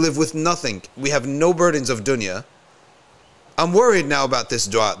 we live with nothing. We have no burdens of dunya. I'm worried now about this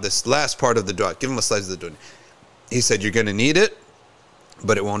dua, this last part of the dua. Give him a slice of the dunya. He said, you're going to need it,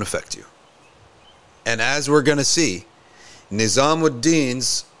 but it won't affect you. And as we're going to see,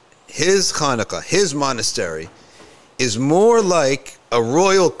 Nizamuddin's, his khanaqah, his monastery, is more like a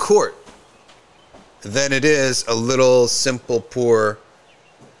royal court than it is a little simple poor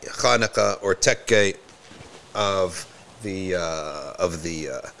khanaqah or tekke of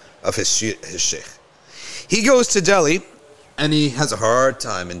his sheikh. He goes to Delhi and he has a hard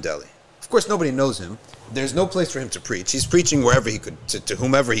time in Delhi. Of course, nobody knows him. There's no place for him to preach. He's preaching wherever he could, to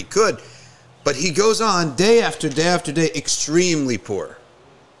whomever he could. But he goes on day after day after day, extremely poor.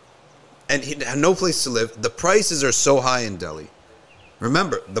 And he had no place to live. The prices are so high in Delhi.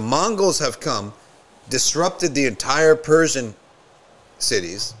 Remember, the Mongols have come, disrupted the entire Persian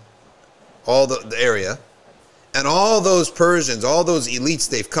cities, all the area, and all those Persians, all those elites,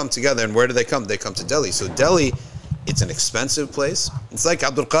 they've come together. And where do they come? They come to Delhi. So Delhi, it's an expensive place. It's like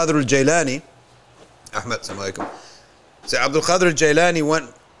Abdul Qadir al-Jailani. Ahmed, assalamu alaikum. So Abdul Qadir al-Jailani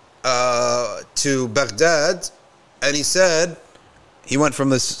went to Baghdad, and he said he went from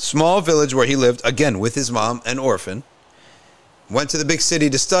this small village where he lived, again with his mom, an orphan, went to the big city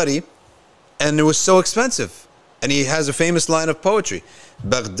to study, and it was so expensive. And he has a famous line of poetry: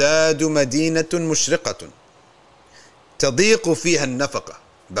 Baghdadu madinatun mushriqatun tadiqu fiha an-nafaqa.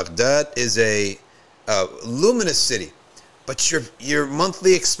 Baghdad is a luminous city, but your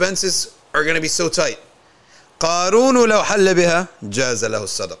monthly expenses are going to be so tight. قارون لو حل بها جاز له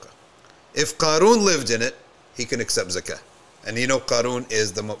الصدقة. If Qarun lived in it, he can accept zakah. And you know Qarun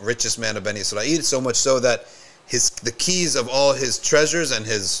is the richest man of Bani Israel, so much so that the keys of all his treasures and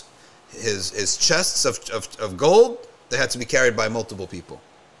his chests of gold, they had to be carried by multiple people.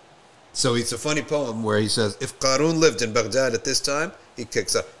 So it's a funny poem where he says, if Qarun lived in Baghdad at this time, he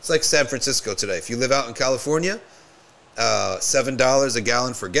kicks up. It's like San Francisco today. If you live out in California, $7 a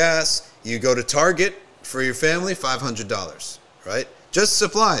gallon for gas. You go to Target for your family, $500, right? Just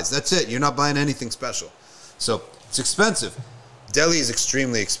supplies, that's it. You're not buying anything special. So it's expensive. Delhi is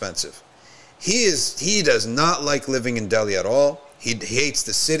extremely expensive. He does not like living in Delhi at all. He hates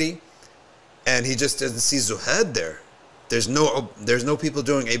the city, and he just doesn't see Zuhd there. There's no people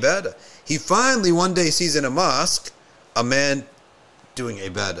doing ibadah. He finally one day sees in a mosque a man doing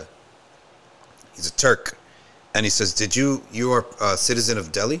ibadah. He's a Turk. And he says, you are a citizen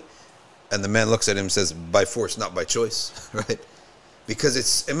of Delhi? And the man looks at him and says, by force, not by choice, right?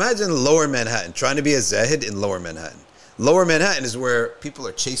 Because imagine Lower Manhattan, trying to be a Zahid in Lower Manhattan. Lower Manhattan is where people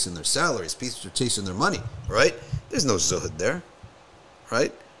are chasing their salaries, people are chasing their money, right? There's no Zuhd there,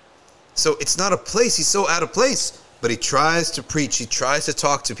 right? So it's not a place, he's so out of place. But he tries to preach, he tries to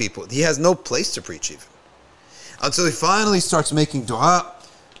talk to people. He has no place to preach even. Until he finally starts making dua,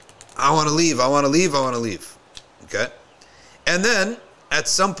 I want to leave, I want to leave, I want to leave. Okay? And then, at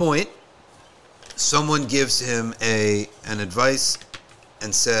some point, someone gives him an advice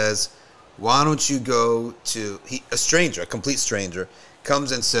and says, why don't you go to, a stranger, a complete stranger,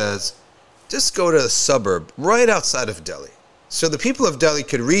 comes and says, just go to a suburb right outside of Delhi. So the people of Delhi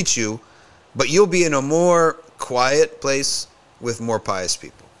could reach you, but you'll be in a more quiet place with more pious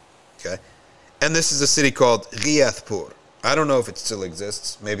people. Okay? And this is a city called Ghiyathpur. I don't know if it still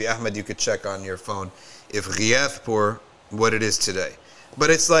exists. Maybe, Ahmed, you could check on your phone if Ghiyathpur, what it is today.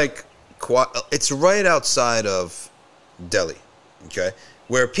 But it's like, it's right outside of Delhi, okay?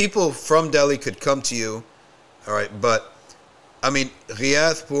 Where people from Delhi could come to you, all right? But, I mean,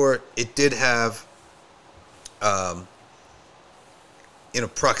 Ghiyathpur, it did have,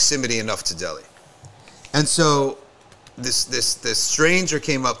 proximity enough to Delhi. And so, this stranger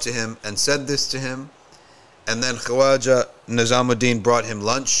came up to him and said this to him, and then Khawaja Nizamuddin brought him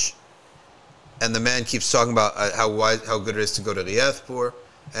lunch. And the man keeps talking about how good it is to go to Ghiyathpur.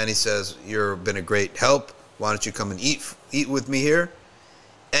 And he says, you've been a great help. Why don't you come and eat with me here?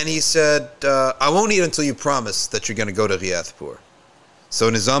 And he said, I won't eat until you promise that you're going to go to Ghiyathpur.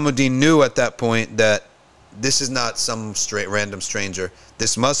 So Nizamuddin knew at that point that this is not some random stranger.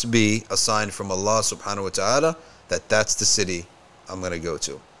 This must be a sign from Allah subhanahu wa ta'ala that that's the city I'm going to go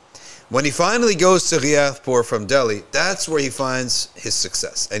to. When he finally goes to Ghiyathpur from Delhi, that's where he finds his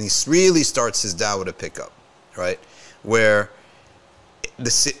success. And he really starts his dawah to pick up, right? Where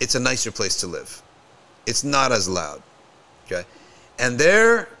it's a nicer place to live. It's not as loud, okay? And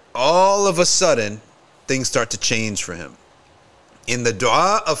there, all of a sudden, things start to change for him. In the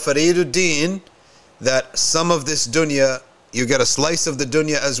dua of Fariduddin, that some of this dunya, you get a slice of the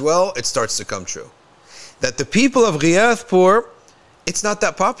dunya as well, it starts to come true. that the people of Riyadhpur, it's not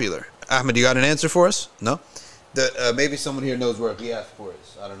that popular. Ahmed, you got an answer for us? No? Maybe someone here knows where Riyadhpur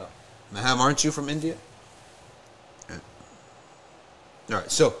is. I don't know. Maham, aren't you from India? Yeah. All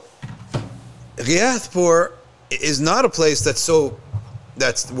right, so Riyadhpur is not a place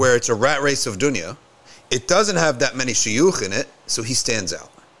that's where it's a rat race of dunya. It doesn't have that many shuyukh in it, so he stands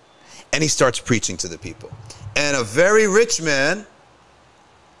out. And he starts preaching to the people. And a very rich man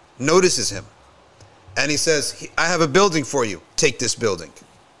notices him. And he says, I have a building for you. Take this building.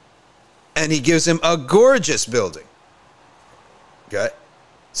 And he gives him a gorgeous building. Okay?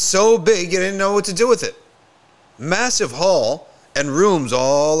 So big, he didn't know what to do with it. Massive hall and rooms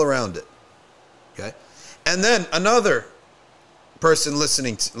all around it. Okay? And then another person who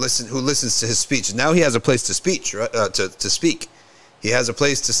listens to his speech. Now he has a place to speak, right? To speak. He has a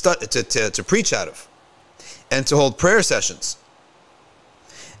place to preach out of, and to hold prayer sessions.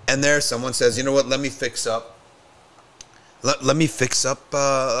 And there, someone says, "You know what? Let me fix up. Let me fix up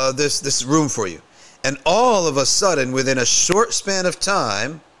this room for you." And all of a sudden, within a short span of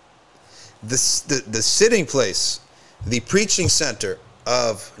time, the sitting place, the preaching center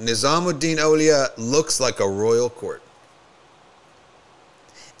of Nizamuddin Auliya looks like a royal court.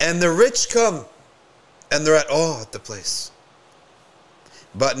 And the rich come, and they're at awe at the place.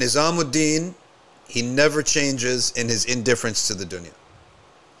 But Nizamuddin, he never changes in his indifference to the dunya.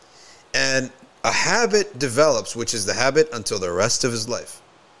 And a habit develops, which is the habit until the rest of his life.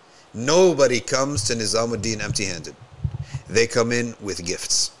 Nobody comes to Nizamuddin empty-handed. They come in with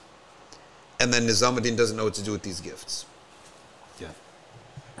gifts. And then Nizamuddin doesn't know what to do with these gifts. Yeah.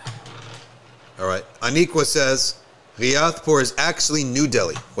 All right. Aniqua says, Riyadhpur is actually New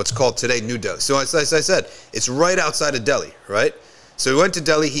Delhi, what's called today New Delhi. So as I said, it's right outside of Delhi, right? So he went to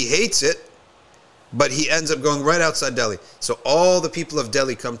Delhi, he hates it, but he ends up going right outside Delhi. So all the people of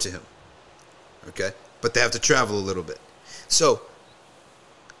Delhi come to him, okay? But they have to travel a little bit. So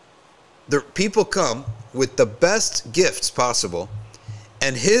the people come with the best gifts possible,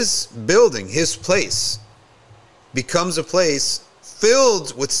 and his building, his place, becomes a place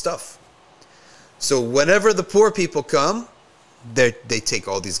filled with stuff. So whenever the poor people come, they take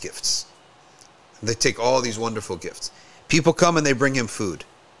all these gifts. They take all these wonderful gifts. People come and they bring him food.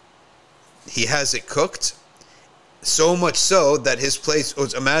 He has it cooked, so much so that his place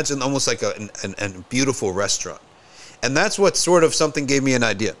was, imagine, almost like a beautiful restaurant. And that's what sort of something gave me an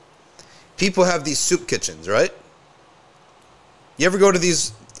idea. People have these soup kitchens, right? You ever go to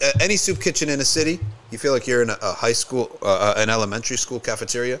these, any soup kitchen in a city? You feel like you're in a high school, an elementary school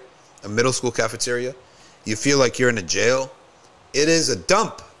cafeteria? A middle school cafeteria. You feel like you're in a jail. It is a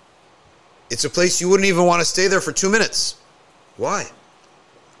dump. It's a place you wouldn't even want to stay there for 2 minutes. Why?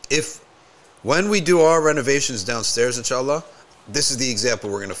 When we do our renovations downstairs, inshallah, this is the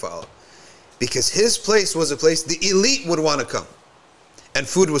example we're going to follow. Because his place was a place the elite would want to come. And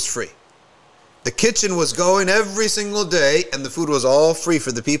food was free. The kitchen was going every single day, and the food was all free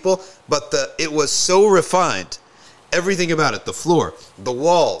for the people, but it was so refined. Everything about it, the floor, the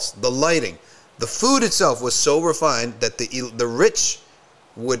walls, the lighting, the food itself was so refined that the rich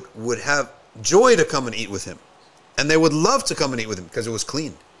would have joy to come and eat with him. And they would love to come and eat with him because it was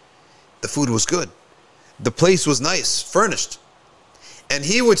clean. The food was good. The place was nice, furnished. And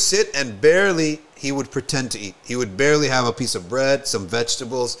he would sit and he would pretend to eat. He would barely have a piece of bread, some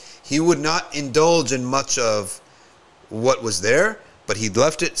vegetables. He would not indulge in much of what was there, but he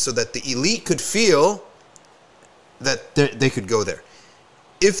left it so that the elite could feel that they could go there.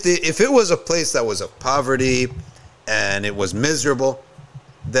 If it was a place that was of poverty and it was miserable,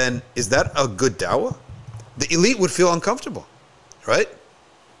 then is that a good dawah? The elite would feel uncomfortable, right?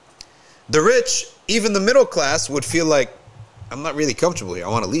 The rich, even the middle class, would feel like, I'm not really comfortable here. I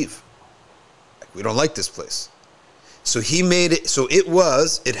want to leave. Like, we don't like this place. So he made it, so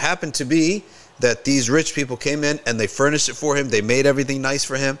it happened to be that these rich people came in and they furnished it for him. They made everything nice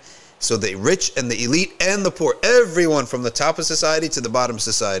for him. So the rich and the elite and the poor, everyone from the top of society to the bottom of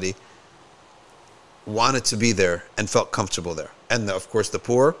society wanted to be there and felt comfortable there. And of course the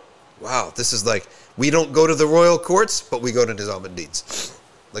poor, wow, this is like, we don't go to the royal courts, but we go to Nizamuddin's.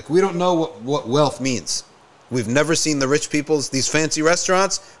 Like, we don't know what wealth means. We've never seen the rich people's, these fancy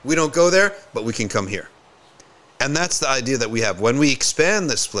restaurants. We don't go there, but we can come here. And that's the idea that we have. When we expand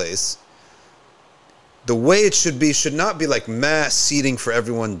this place, the way it should not be like mass seating for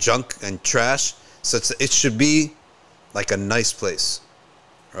everyone, junk and trash, such that it should be like a nice place,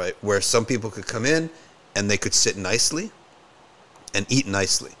 right? Where some people could come in and they could sit nicely and eat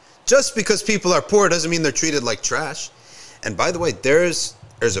nicely. Just because people are poor doesn't mean they're treated like trash. And by the way, there's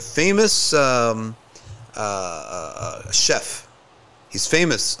a famous chef. He's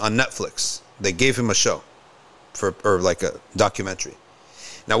famous on Netflix. They gave him a show. or like a documentary.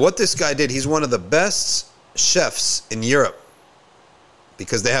 Now, what this guy did, he's one of the best chefs in Europe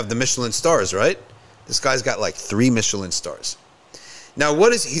because they have the Michelin stars, right? This guy's got like 3 Michelin stars. Now,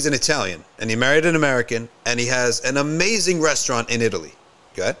 he's an Italian, and he married an American, and he has an amazing restaurant in Italy,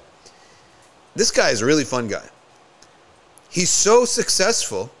 okay? This guy is a really fun guy. He's so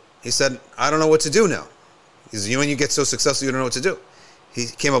successful, he said, I don't know what to do now. He said, when you get so successful, you don't know what to do. He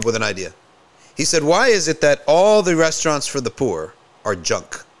came up with an idea. He said, why is it that all the restaurants for the poor are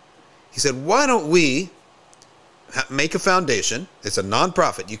junk? He said, why don't we make a foundation? It's a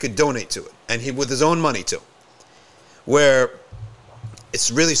non-profit. You could donate to it. And with his own money too. Where it's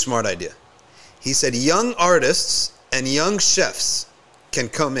a really smart idea. He said, young artists and young chefs can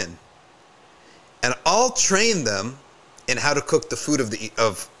come in. And I'll train them in how to cook the food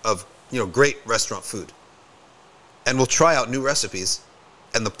of great restaurant food. And we'll try out new recipes.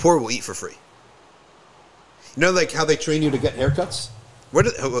 And the poor will eat for free. You know, like how they train you to get haircuts?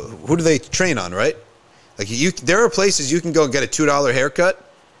 Who do they train on, right? Like there are places you can go and get a $2 haircut,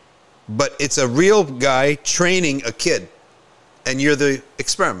 but it's a real guy training a kid, and you're the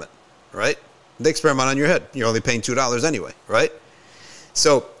experiment, right? They experiment on your head. You're only paying $2 anyway, right?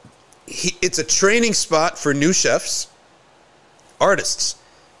 So it's a training spot for new chefs, artists,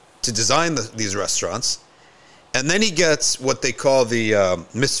 to design these restaurants. And then he gets what they call the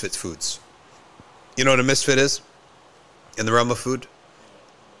misfit foods. You know what a misfit is in the realm of food?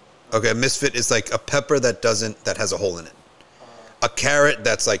 Okay, a misfit is like a pepper that has a hole in it. A carrot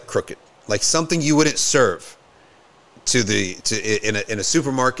that's like crooked. Like something you wouldn't serve in a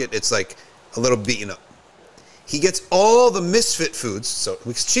supermarket. It's like a little beaten up. He gets all the misfit foods, so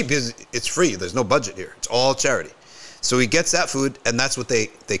it's cheap because it's free. There's no budget here. It's all charity. So he gets that food, and that's what they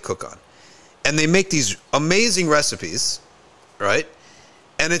cook on. And they make these amazing recipes, right?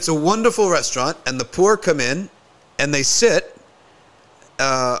 And it's a wonderful restaurant, and the poor come in, and they sit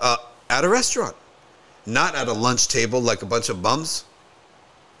at a restaurant. Not at a lunch table like a bunch of bums,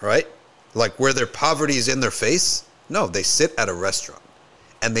 right? Like where their poverty is in their face. No, they sit at a restaurant,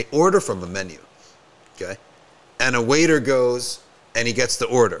 and they order from a menu, okay? And a waiter goes, and he gets the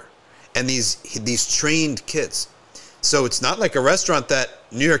order. And these trained kids. So it's not like a restaurant that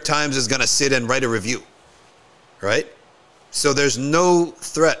New York Times is going to sit and write a review, right? So there's no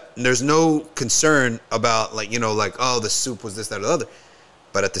threat, and there's no concern about oh, the soup was this, that, or the other.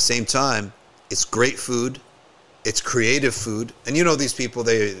 But at the same time, it's great food, it's creative food. And these people,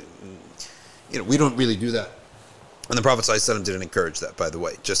 we don't really do that. And the Prophet ﷺ didn't encourage that, by the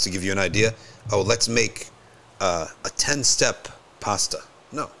way. Just to give you an idea, let's make a 10-step pasta.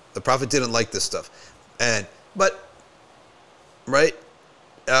 No, the Prophet didn't like this stuff. But right?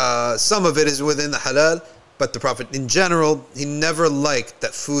 Some of it is within the halal, but the Prophet in general, he never liked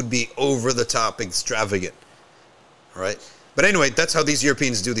that food be over the top, extravagant. All right? But anyway, that's how these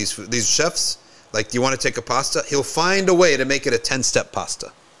Europeans do these chefs. Like, do you want to take a pasta? He'll find a way to make it a 10-step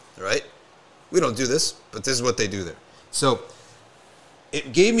pasta. All right? We don't do this, but this is what they do there. So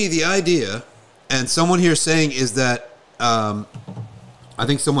it gave me the idea, and someone here saying is that, I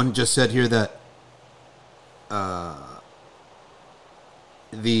think someone just said here that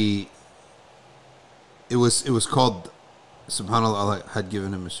it was called, subhanAllah, Allah had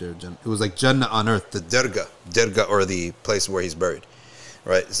given him a share of Jannah. It was like Jannah on earth, the Derga, or the place where he's buried,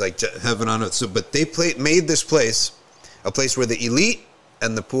 right? It's like heaven on earth. So, but they made this place a place where the elite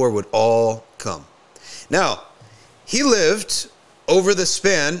and the poor would all come. Now, he lived over the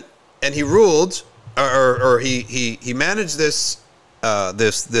span, and he ruled, or he managed this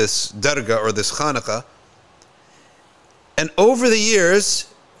Derga or this Khanaqah. And over the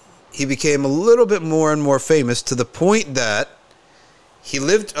years, he became a little bit more and more famous, to the point that he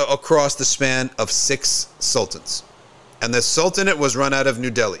lived across the span of 6 sultans. And the sultanate was run out of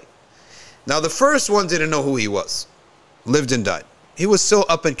New Delhi. Now, the first one didn't know who he was. Lived and died. He was still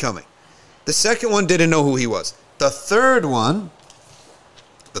up and coming. The second one didn't know who he was. The third one,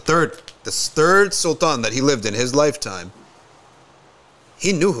 the third sultan that he lived in his lifetime,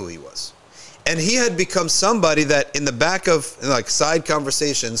 he knew who he was. And he had become somebody that in the back of like side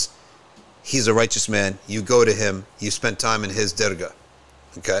conversations, he's a righteous man. You go to him, you spend time in his derga,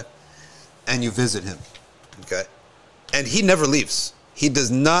 okay? And you visit him, okay? And he never leaves. He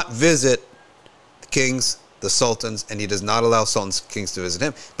does not visit the kings, the sultans, and he does not allow sultans, kings to visit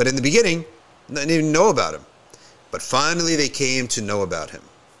him. But in the beginning, they didn't even know about him. But finally they came to know about him,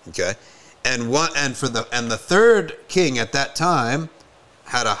 okay? And the third king at that time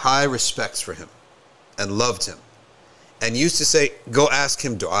had a high respect for him and loved him, and used to say, go ask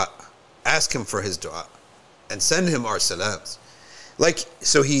him dua, ask him for his dua, and send him our salams. Like,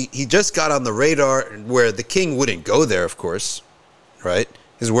 so he just got on the radar where the king wouldn't go there, of course, right?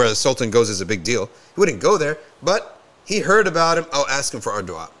 This is where the sultan goes is a big deal. He wouldn't go there, but he heard about him. Oh, ask him for our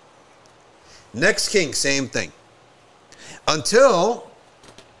dua. Next king, same thing. Until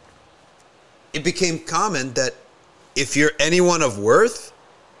it became common that if you're anyone of worth,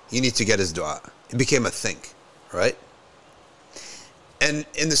 you need to get his dua. It became a thing, right? And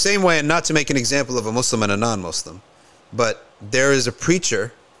in the same way, and not to make an example of a Muslim and a non-Muslim, but there is a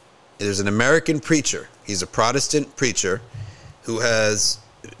preacher, there's an American preacher, he's a Protestant preacher who has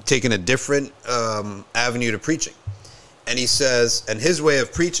taken a different avenue to preaching. And he says, and his way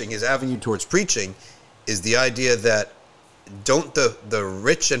of preaching, his avenue towards preaching, is the idea that don't the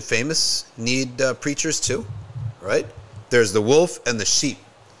rich and famous need preachers too, right? There's the wolf and the sheep,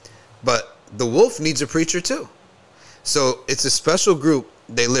 but the wolf needs a preacher too. So it's a special group.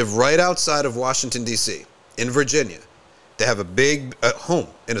 They live right outside of Washington, D.C., in Virginia. They have a big home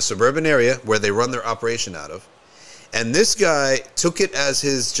in a suburban area where they run their operation out of. And this guy took it as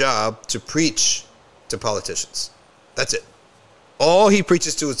his job to preach to politicians. That's it. All he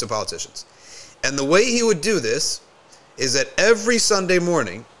preaches to is to politicians. And the way he would do this is that every Sunday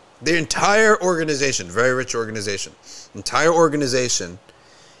morning, the entire organization, very rich organization, entire organization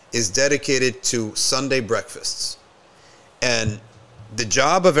is dedicated to Sunday breakfasts. And the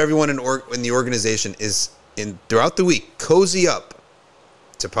job of everyone in the organization is, throughout the week, cozy up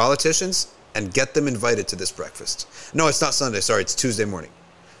to politicians and get them invited to this breakfast. No, it's not Sunday. Sorry, it's Tuesday morning.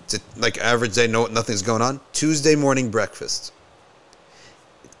 It's like average day, nothing's going on. Tuesday morning breakfast.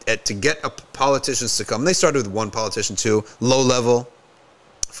 To get politicians to come. They started with one politician, two, low level.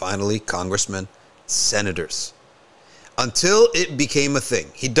 Finally, congressmen, senators. Until it became a thing.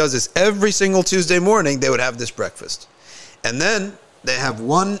 He does this every single Tuesday morning. They would have this breakfast. And then they have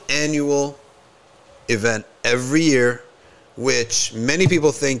one annual event every year, which many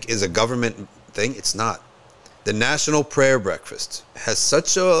people think is a government thing. It's not. The National Prayer Breakfast has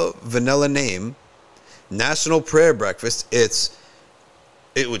such a vanilla name. National Prayer Breakfast.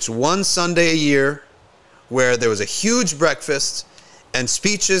 It was one Sunday a year where there was a huge breakfast and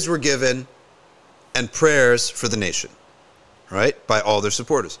speeches were given and prayers for the nation, right? By all their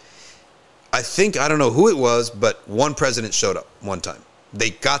supporters. I don't know who it was, but one president showed up one time.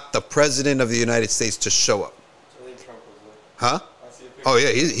 They got the president of the United States to show up. I think Trump was there. Huh? Oh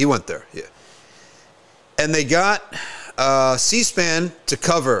yeah, he went there, yeah. And they got C-SPAN to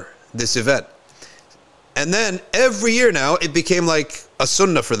cover this event. And then every year now, it became like a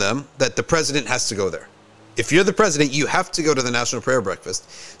sunnah for them that the president has to go there. If you're the president, you have to go to the National Prayer Breakfast.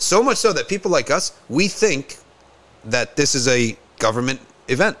 So much so that people like us, we think that this is a government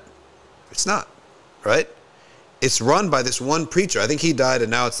event. It's not, right? It's run by this one preacher. I think he died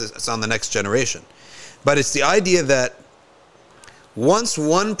and now it's on the next generation. But it's the idea that once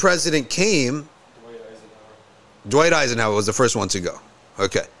one president came, Dwight Eisenhower was the first one to go.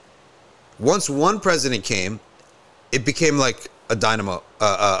 Okay. Once one president came, it became like a domino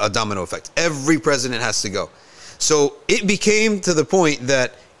effect. Every president has to go. So it became to the point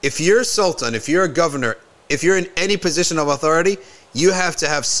that if you're sultan, if you're a governor, if you're in any position of authority, you have to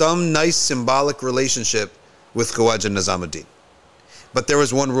have some nice symbolic relationship with Khawaja Nizamuddin. But there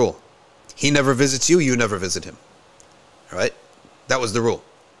was one rule. He never visits you, you never visit him. All right? That was the rule.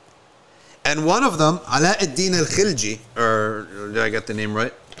 And one of them, Alauddin al-Khilji, or did I get the name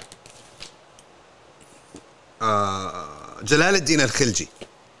right? Jalaluddin al-Khilji.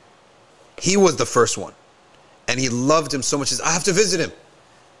 He was the first one. And he loved him so much. He said, I have to visit him.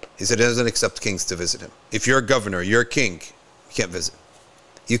 He said, he doesn't accept kings to visit him. If you're a governor, you're a king, you can't visit.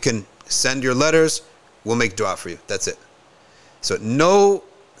 You can send your letters, we'll make dua for you. That's it. So no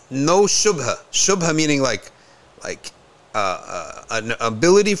shubha. Shubha meaning like an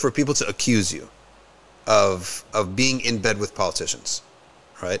ability for people to accuse you of being in bed with politicians,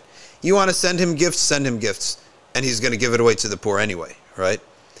 right? You want to send him gifts, and he's going to give it away to the poor anyway, right?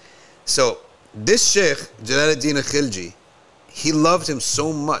 So this Sheikh, Jalaluddin al-Khilji, he loved him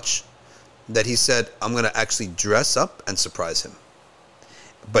so much that he said, I'm going to actually dress up and surprise him.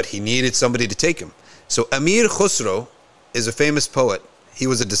 But he needed somebody to take him. So Amir Khusro is a famous poet. He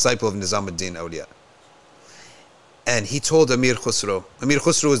was a disciple of Nizamuddin Auliya. And he told Amir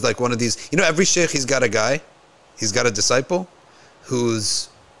Khusro is like one of these, every sheikh, he's got a guy, he's got a disciple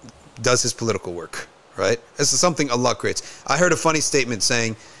does his political work, right? This is something Allah creates. I heard a funny statement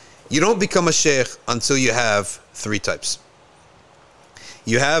saying, you don't become a sheikh until you have three types.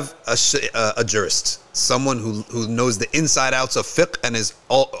 You have a jurist, someone who knows the inside outs of fiqh and is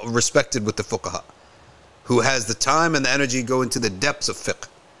all respected with the fuqaha, who has the time and the energy to go into the depths of fiqh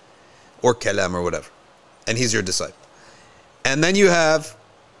or kalam or whatever. And he's your disciple. And then you have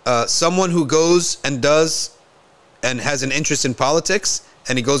someone who goes and does and has an interest in politics,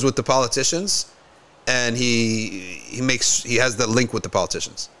 and he goes with the politicians, and he has the link with the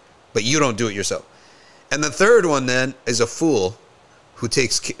politicians, but you don't do it yourself. And the third one then is a fool who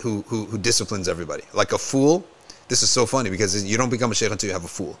disciplines everybody. Like a fool, this is so funny because you don't become a sheikh until you have a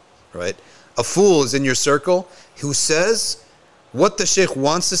fool, right? A fool is in your circle who says what the sheikh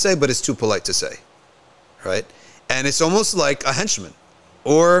wants to say, but is too polite to say, right? And it's almost like a henchman.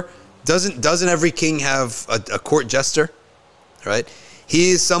 Or doesn't every king have a court jester, right?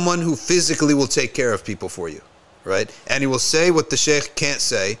 He is someone who physically will take care of people for you, right? And he will say what the sheikh can't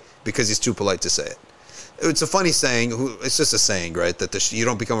say because he's too polite to say it. It's a funny saying. It's just a saying, right? That you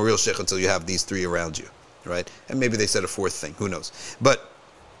don't become a real sheikh until you have these three around you, right? And maybe they said a fourth thing. Who knows? But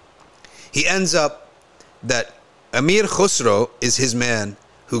he ends up that Amir Khusro is his man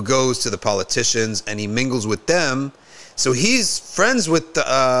who goes to the politicians and he mingles with them. So he's friends with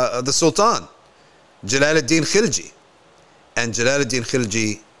the Sultan, Jalaluddin Khilji. And Jalaluddin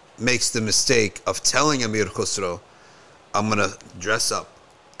Khilji makes the mistake of telling Amir Khusro, I'm going to dress up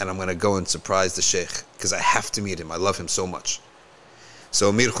and I'm going to go and surprise the sheikh because I have to meet him. I love him so much. So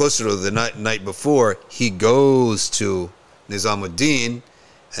Amir Khusro, the night before, he goes to Nizamuddin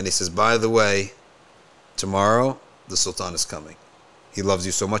and he says, by the way, tomorrow the Sultan is coming. He loves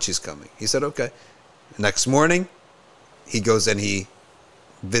you so much, he's coming. He said, okay. Next morning, he goes and he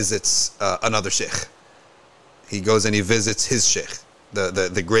visits another sheikh. He goes and he visits his sheikh,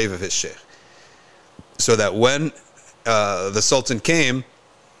 the grave of his sheikh. So that when the Sultan came,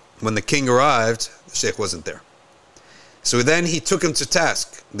 when the king arrived, the sheikh wasn't there. So then he took him to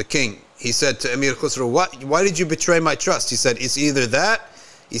task, the king. He said to Amir Khusro, why did you betray my trust? He said, it's either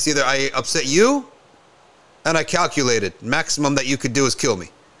I upset you and I calculated, maximum that you could do is kill me.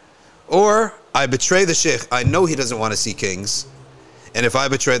 Or I betray the sheikh. I know he doesn't want to see kings. And if I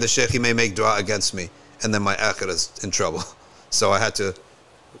betray the sheikh, he may make dua against me. And then my akhirah is in trouble. So I had to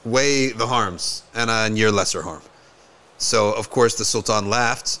weigh the harms and your lesser harm. So, of course, the Sultan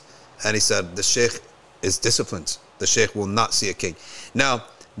laughed. And he said, the sheikh is disciplined. The sheikh will not see a king. Now,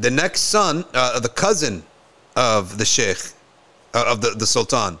 the next son, the cousin of the sheikh, of the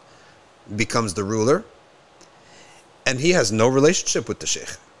Sultan, becomes the ruler. And he has no relationship with the sheikh.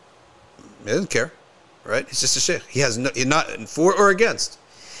 He doesn't care, right? He's just a sheikh. He has no, not for or against.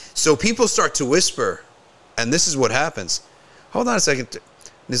 So people start to whisper, and this is what happens. Hold on a second.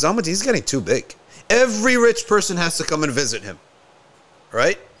 Nizamuddin, he's getting too big. Every rich person has to come and visit him,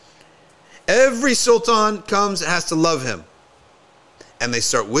 right? Every sultan comes and has to love him. And they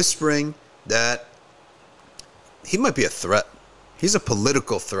start whispering that he might be a threat. He's a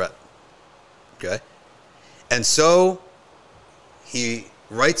political threat, okay? And so he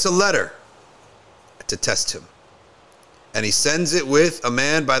writes a letter to test him. And he sends it with a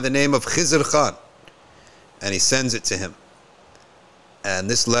man by the name of Khizr Khan. And he sends it to him. And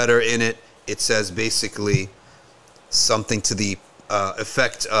this letter in it, it says basically something to the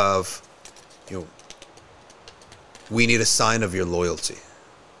effect of, we need a sign of your loyalty.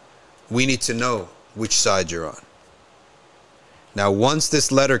 We need to know which side you're on. Now, once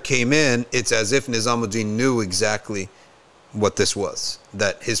this letter came in, it's as if Nizamuddin knew exactly what this was.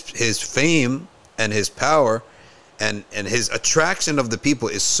 That his fame and his power and his attraction of the people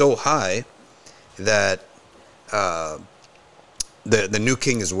is so high that the new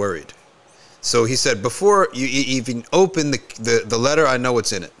king is worried. So he said, before you even open the letter, I know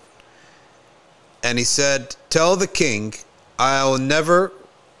what's in it. And he said, tell the king, I'll never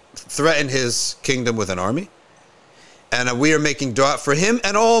threaten his kingdom with an army. And we are making dua for him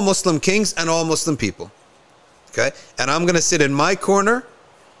and all Muslim kings and all Muslim people. Okay? And I'm going to sit in my corner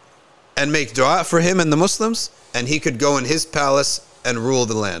and make dua for him and the Muslims. And he could go in his palace and rule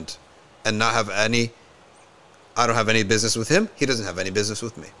the land. And not have any, I don't have any business with him. He doesn't have any business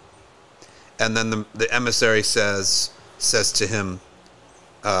with me. And then the emissary says to him,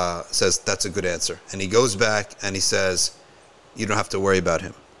 that's a good answer. And he goes back and he says, you don't have to worry about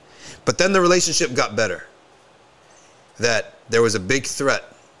him. But then the relationship got better. That there was a big threat,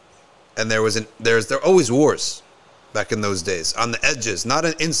 and there are always wars back in those days on the edges, not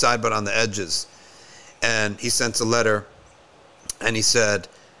inside but on the edges. And he sent a letter and he said,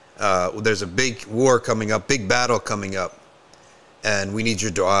 there's a big war coming up, big battle coming up, and we need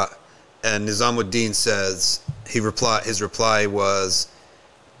your dua. And Nizamuddin says, his reply was,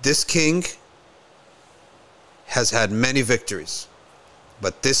 this king has had many victories,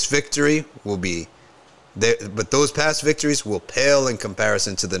 but this victory will be but those past victories will pale in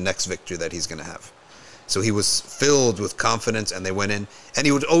comparison to the next victory that he's going to have. So he was filled with confidence, and they went in. And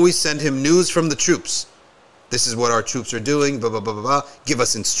he would always send him news from the troops. This is what our troops are doing, blah, blah, blah, blah, blah. Give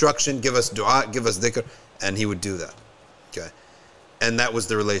us instruction, give us dua, give us dhikr. And he would do that. Okay? And that was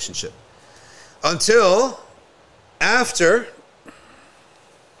the relationship. Until after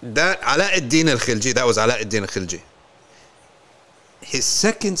that, Alauddin al-Khilji, that was Alauddin al-Khilji. His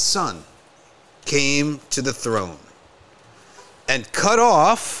second son came to the throne and cut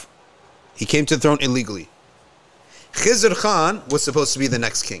off, he came to the throne illegally. Khizr Khan was supposed to be the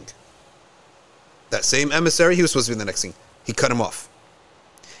next king. That same emissary, he was supposed to be the next king. He cut him off.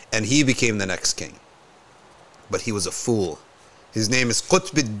 And he became the next king. But he was a fool. His name is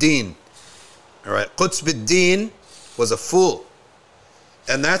Qutb ad-Din. Alright, Qutb ad-Din was a fool.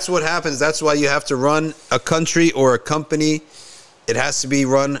 And that's what happens. That's why you have to run a country or a company. It has to be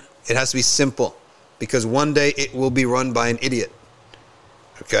run, it has to be simple. Because one day it will be run by an idiot.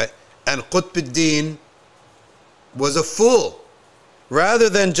 Okay? And Qutb ad-Din was a fool. Rather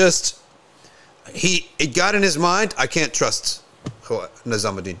than just, it got in his mind, I can't trust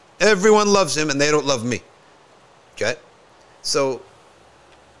Nizamuddin. Everyone loves him and they don't love me. Okay? So,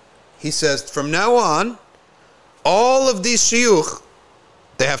 he says, from now on, all of these shuyukh,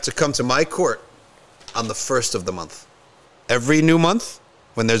 they have to come to my court on the first of the month. Every new month,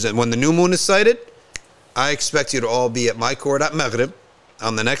 when the new moon is sighted, I expect you to all be at my court at Maghrib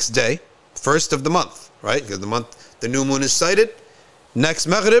on the next day, first of the month, right? Because the new moon is sighted. Next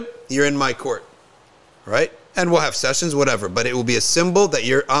Maghrib, you're in my court, right? And we'll have sessions, whatever. But it will be a symbol that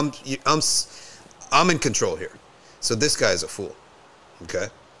I'm in control here. So this guy is a fool, okay?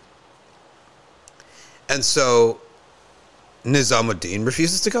 And so Nizamuddin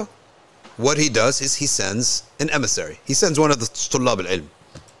refuses to go. What he does is he sends an emissary. He sends one of the Tullab al-Ilm.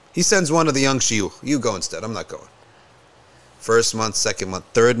 He sends one of the young shuyukh. You go instead, I'm not going. First month, second month,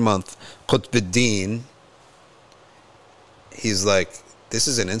 third month, Qutb ad-Din, he's like, this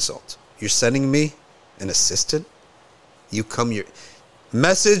is an insult. You're sending me an assistant? You come here.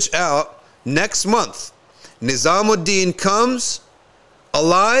 Message out next month. Nizamuddin comes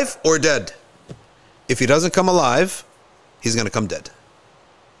alive or dead. If he doesn't come alive, he's going to come dead.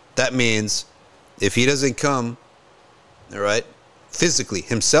 That means if he doesn't come, all right, physically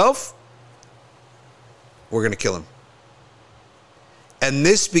himself, we're going to kill him. And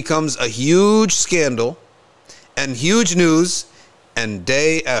this becomes a huge scandal and huge news, and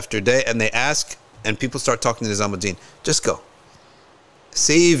day after day, and they ask, and people start talking to Nizamuddin, just go.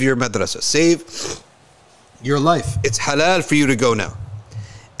 Save your madrasa. Save your life. It's halal for you to go now.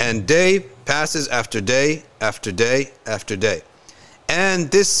 And day passes after day after day after day.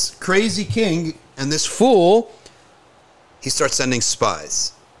 And this crazy king and this fool, he starts sending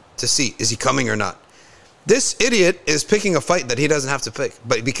spies to see, is he coming or not? This idiot is picking a fight that he doesn't have to pick,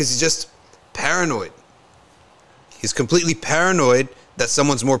 but because he's just paranoid. He's completely paranoid that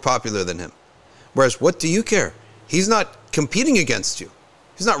someone's more popular than him. Whereas, what do you care? He's not competing against you.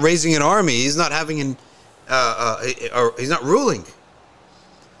 He's not raising an army. He's not having he's not ruling.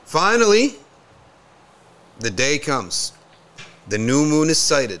 Finally, the day comes. The new moon is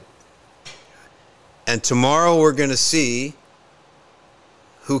sighted. And tomorrow we're going to see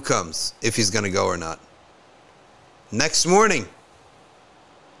who comes, if he's going to go or not. Next morning,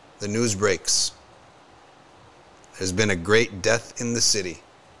 the news breaks. There's been a great death in the city.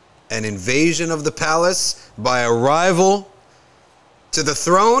 An invasion of the palace by a rival to the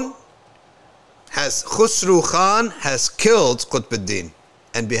throne. Khusru Khan has killed Qutb ad-Din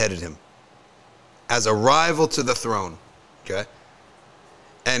and beheaded him as a rival to the throne. Okay?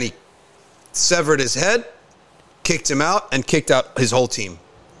 And he severed his head, kicked him out, and kicked out his whole team.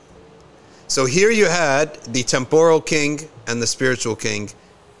 So here you had the temporal king and the spiritual king.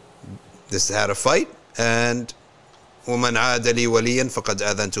 This had a fight, and وَمَنْ عَادَ لِي وَلِيًّا فَقَدْ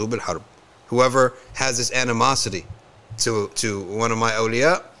آذَنْتُهُ بِالْحَرْبِ. Whoever has this animosity to one of my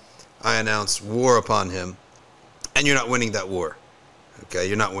awliya, I announce war upon him. And you're not winning that war. Okay,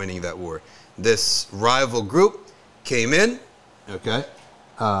 you're not winning that war. This rival group came in, okay,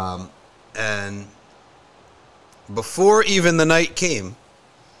 and before even the night came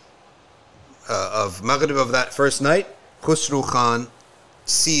of Maghrib of that first night, Khusru Khan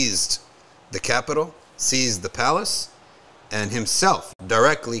seized the capital, seized the palace, and himself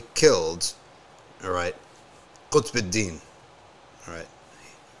directly killed, all right, Qutb ad-Din, all right,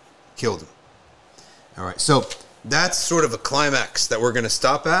 killed him. All right, so that's sort of a climax that we're going to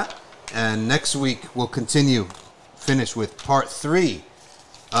stop at, and next week we'll finish with part 3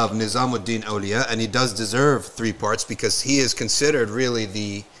 of Nizamuddin Auliya, and he does deserve 3 parts because he is considered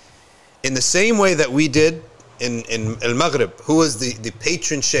really in the same way that we did in Al-Maghrib, who was the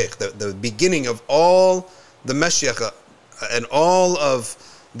patron sheikh, the beginning of all the mashyakha and all of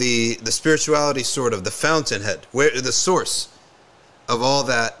the spirituality sort of the fountainhead, where the source of all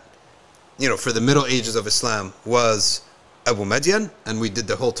that, for the Middle Ages of Islam was Abu Madyan, and we did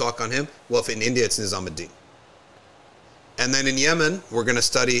the whole talk on him. Well, in India it's Nizamuddin. And then in Yemen, we're going to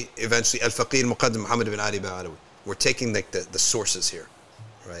study eventually Al-Faqih Muqaddam Muhammad ibn Ali Ba'alawi. We're taking the sources here,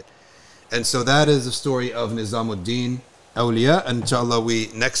 right? And so that is the story of Nizamuddin Auliya. And inshallah,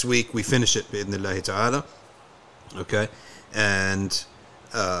 next week we finish it, bi'idhnillahi ta'ala. Okay? And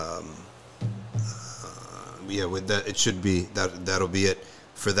with that, it should be, that'll be it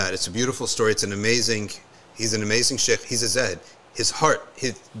for that. It's a beautiful story. He's an amazing sheikh. He's a Zahid. His heart,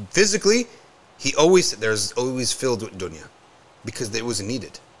 physically, there's always filled with dunya, because it was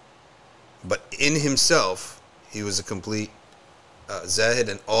needed. But in himself, he was a complete Zahid,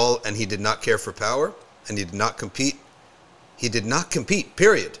 and he did not care for power, and he did not compete. He did not compete,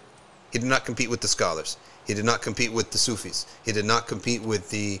 period. He did not compete with the scholars. He did not compete with the Sufis. He did not compete with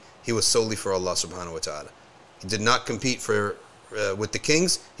he was solely for Allah subhanahu wa ta'ala. He did not compete with the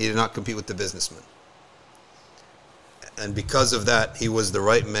kings. He did not compete with the businessmen. And because of that, he was the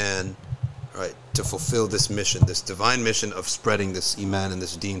right man, right, to fulfill this mission, this divine mission of spreading this iman and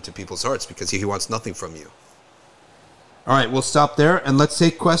this deen to people's hearts, because he wants nothing from you. All right, we'll stop there, and let's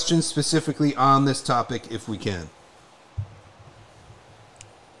take questions specifically on this topic if we can.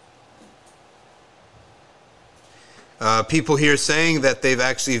 People here saying that they've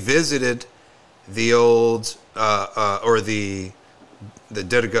actually visited the old or the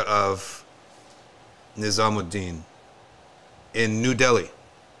Dirgah of Nizamuddin in New Delhi.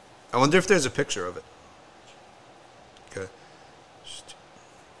 I wonder if there's a picture of it. Okay.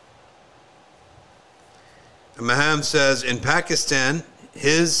 Maham says in Pakistan,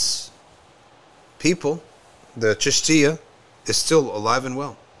 his people, the Chishtiya, is still alive and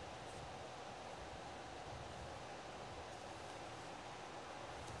well.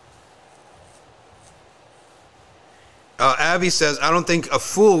 Abby says, I don't think a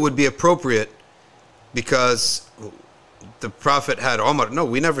fool would be appropriate because the Prophet had Omar. No,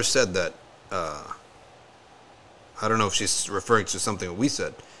 we never said that. I don't know if she's referring to something we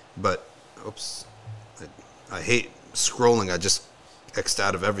said, but oops, I hate scrolling. I just X'd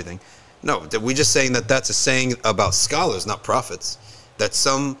out of everything. No, we're just saying that that's a saying about scholars, not prophets. That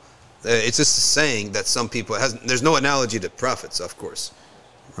it's just a saying that some people there's no analogy to prophets, of course,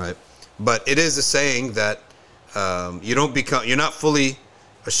 right? But it is a saying that you're not fully,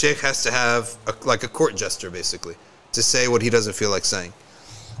 a sheikh has to have like a court jester basically to say what he doesn't feel like saying,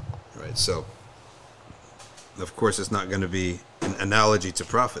 right? So of course it's not going to be an analogy to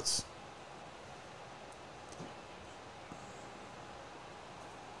prophets.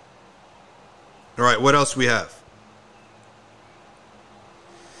 All right, what else we have?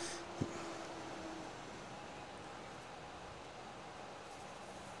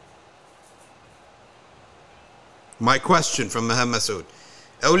 My question from Muhammad Masood.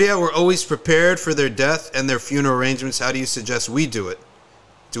 Awliya were always prepared for their death and their funeral arrangements. How do you suggest we do it?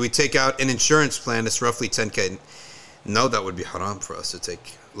 Do we take out an insurance plan that's roughly 10K? No, that would be haram for us to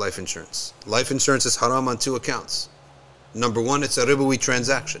take life insurance. Life insurance is haram on two accounts. Number one, it's a ribawi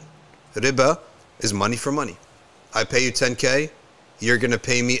transaction. Riba is money for money. I pay you 10K, you're going to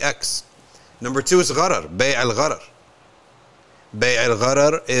pay me X. Number two is gharar, bay' al-gharar. Bay'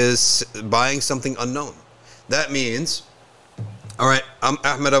 al-gharar is buying something unknown. That means, all right,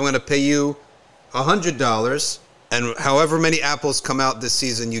 Ahmed, I'm going to pay you $100, and however many apples come out this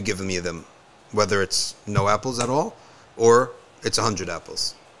season, you give me them, whether it's no apples at all or it's 100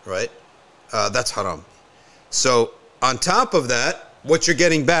 apples, right? That's haram. So on top of that, what you're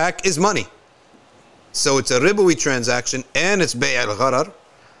getting back is money. So it's a ribawi transaction and it's bay' al-gharar.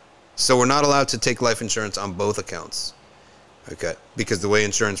 So we're not allowed to take life insurance on both accounts. Okay, because the way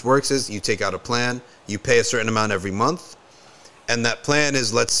insurance works is you take out a plan, you pay a certain amount every month, and that plan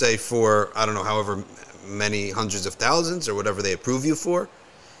is, let's say, for, I don't know, however many hundreds of thousands or whatever they approve you for,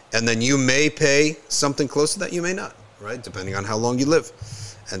 and then you may pay something close to that, you may not, right, depending on how long you live.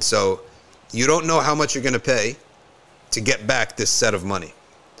 And so you don't know how much you're going to pay to get back this set of money.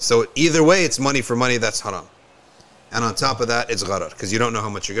 So either way, it's money for money, that's haram. And on top of that, it's gharar, because you don't know how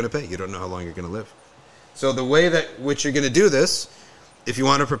much you're going to pay, you don't know how long you're going to live. So the way that which you're going to do this, if you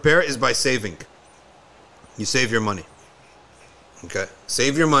want to prepare, is by saving. You save your money. Okay,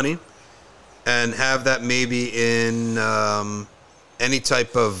 save your money, and have that maybe in any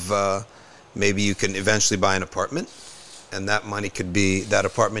type of. Maybe you can eventually buy an apartment, and that money could be, that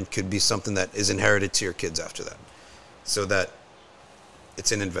apartment could be something that is inherited to your kids after that, so that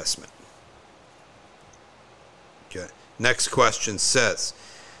it's an investment. Okay. Next question says,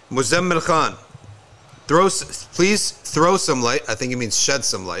 Muzammil Khan. Please throw some light, I think it means shed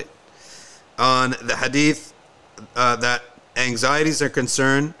some light, on the hadith that anxieties are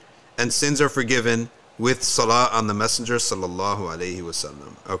concerned and sins are forgiven with salah on the Messenger sallallahu alaihi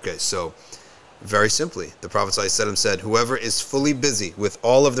wasallam. Okay, so very simply, the Prophet ﷺ said, whoever is fully busy with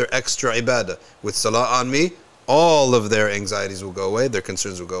all of their extra ibadah, with salah on me, all of their anxieties will go away, their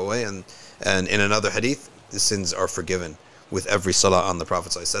concerns will go away, and in another hadith, the sins are forgiven with every salah on the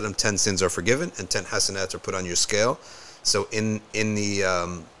Prophet ﷺ. 10 sins are forgiven and 10 hasanats are put on your scale. So in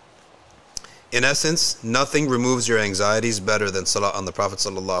essence, nothing removes your anxieties better than salah on the Prophet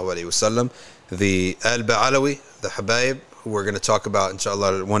ﷺ. The Al-Ba'alawi, the Habaib, who we're going to talk about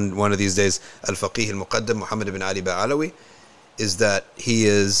inshallah one of these days, Al-Faqih Al-Muqaddam Muhammad ibn Ali Ba'alawi, is that he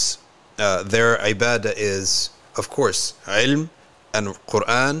is, their ibadah is, of course, ilm and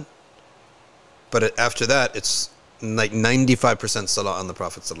Quran, but after that, it's like 95% salah on the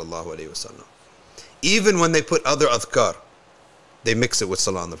Prophet sallallahu alaihi wasallam. Even when they put other adhkar, they mix it with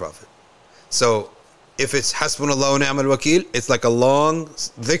salah on the Prophet. So if it's hasbunallahu wa ni'mal wakeel, it's like a long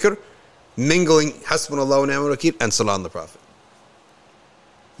dhikr, mingling hasbunallahu wa ni'mal wakeel and salah on the Prophet.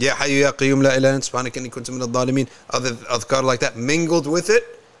 Ya hayyu ya qayyum la ilaha illa anta subhanaka inni kuntu minadh dhalimin. Other adhkar like that, mingled with it,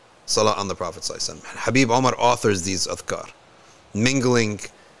 salah on the Prophet sallallahu alaihi wasallam. Habib Omar authors these adhkar, mingling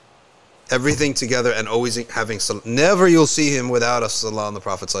everything together and always having salah. Never you'll see him without a salah on the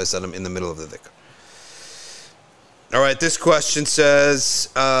Prophet ﷺ in the middle of the dhikr. All right, this question says,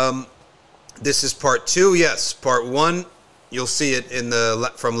 this is part 2. Yes, part 1, you'll see it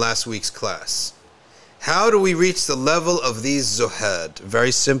from last week's class. How do we reach the level of these zuhad?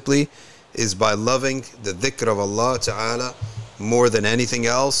 Very simply, is by loving the dhikr of Allah Ta'ala more than anything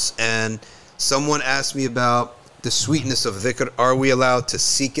else. And someone asked me about the sweetness of dhikr. Are we allowed to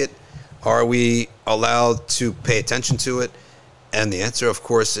seek it? Are we allowed to pay attention to it? And the answer, of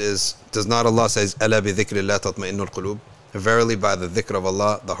course, is, does not Allah says, "Ala bi dhikrillah tatma'innul qulub"? Verily, by the dhikr of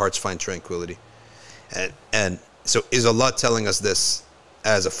Allah, the hearts find tranquility. And so, is Allah telling us this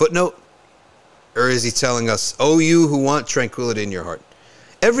as a footnote, or is He telling us, "Oh, you who want tranquility in your heart,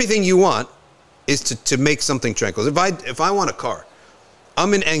 everything you want is to make something tranquil." If I want a car,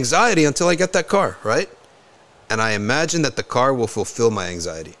 I'm in anxiety until I get that car, right? And I imagine that the car will fulfill my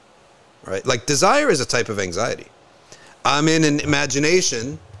anxiety. Right? Like desire is a type of anxiety. I'm in an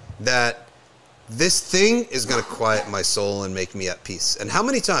imagination that this thing is going to quiet my soul and make me at peace. And how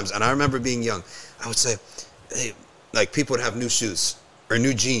many times, and I remember being young, I would say, hey, like people would have new shoes or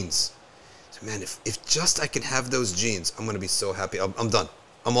new jeans. So, man, if just I can have those jeans, I'm going to be so happy. I'm done.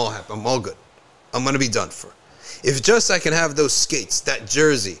 I'm all happy. I'm all good. I'm going to be done for. If just I can have those skates, that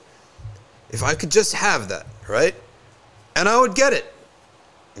jersey, if I could just have that, right? And I would get it.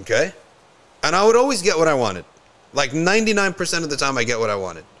 Okay? And I would always get what I wanted. Like 99% of the time I get what I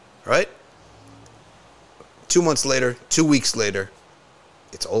wanted. Right? 2 months later, 2 weeks later,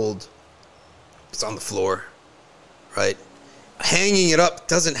 it's old. It's on the floor. Right? Hanging it up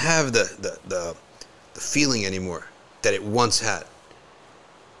doesn't have the feeling anymore that it once had.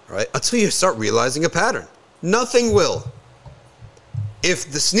 Right? Until you start realizing a pattern. Nothing will.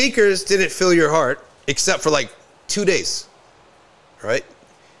 If the sneakers didn't fill your heart, except for like 2 days. Right?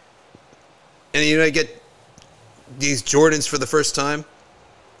 And you know, you get these Jordans for the first time.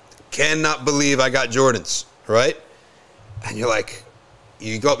 Cannot believe I got Jordans, right? And you're like,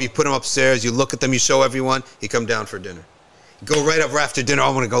 you go up, you put them upstairs, you look at them, you show everyone, you come down for dinner. You go right up after dinner, I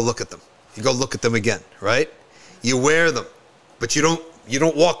want to go look at them. You go look at them again, right? You wear them, but you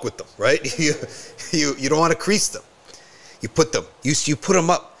don't walk with them, right? You don't want to crease them. You put them, you put them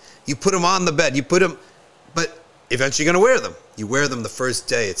up, you put them on the bed, you put them, but eventually you're going to wear them. You wear them the first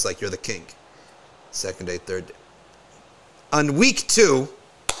day, it's like you're the king. Second day, third day. On week 2,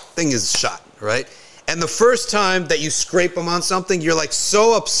 thing is shot, right? And the first time that you scrape them on something, you're like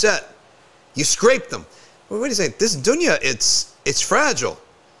so upset. You scrape them. Well, what do you say? This dunya, it's fragile.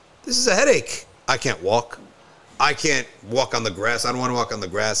 This is a headache. I can't walk. I can't walk on the grass. I don't want to walk on the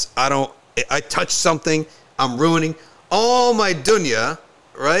grass. I touch something, I'm ruining. All my dunya,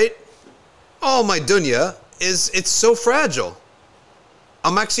 right? All my dunya it's so fragile.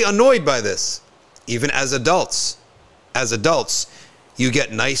 I'm actually annoyed by this. Even as adults, you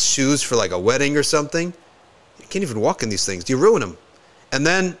get nice shoes for like a wedding or something. You can't even walk in these things. You ruin them. And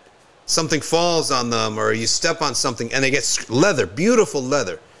then something falls on them or you step on something and they get leather, beautiful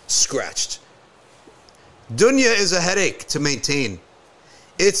leather, scratched. Dunya is a headache to maintain.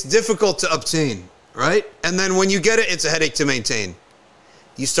 It's difficult to obtain, right? And then when you get it, it's a headache to maintain.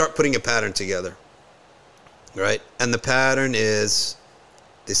 You start putting a pattern together, right? And the pattern is,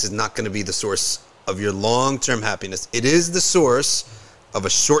 this is not going to be the source of your long-term happiness. It is the source of a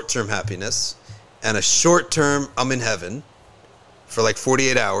short-term happiness, and a short term, I'm in heaven for like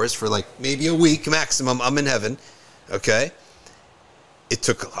 48 hours, for like maybe a week maximum, I'm in heaven, okay? It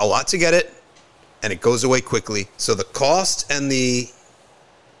took a lot to get it, and it goes away quickly. So the cost and the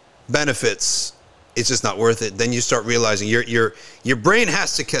benefits, it's just not worth it. Then you start realizing your brain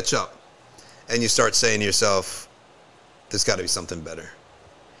has to catch up, and you start saying to yourself, there's got to be something better.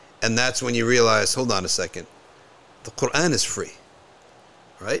 And that's when you realize, hold on a second, the Quran is free,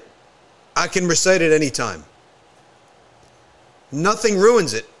 right? I can recite it anytime. Nothing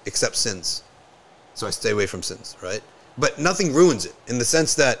ruins it except sins. So I stay away from sins, right? But nothing ruins it in the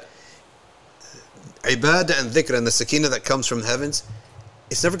sense that ibadah and dhikr and the sakina that comes from the heavens,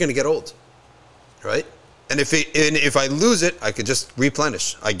 it's never going to get old, right? And if I lose it, I could just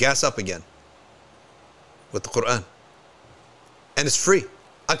replenish. I gas up again with the Quran. And it's free.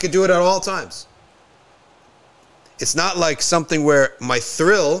 I could do it at all times. It's not like something where my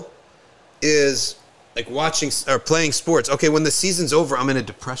thrill is like watching or playing sports. Okay, when the season's over, I'm in a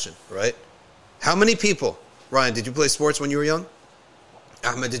depression, right? How many people, Ryan, did you play sports when you were young?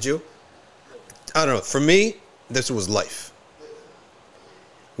 Ahmed, did you? I don't know. For me, this was life.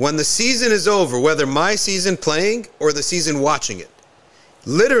 When the season is over, whether my season playing or the season watching it,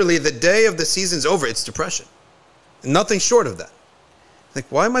 literally the day of the season's over, it's depression. Nothing short of that. Like,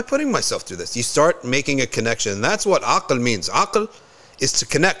 why am I putting myself through this? You start making a connection. And that's what aql means. Aql is to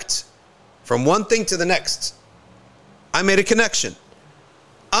connect from one thing to the next. I made a connection.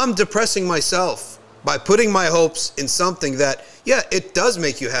 I'm depressing myself by putting my hopes in something that, yeah, it does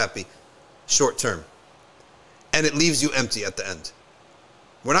make you happy short term. And it leaves you empty at the end.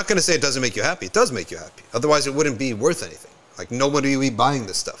 We're not going to say it doesn't make you happy. It does make you happy. Otherwise, it wouldn't be worth anything. Like, nobody would be buying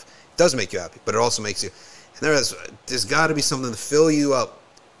this stuff. It does make you happy, but it also makes you... There's got to be something to fill you up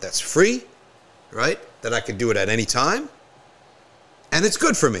that's free, right? That I could do it at any time. And it's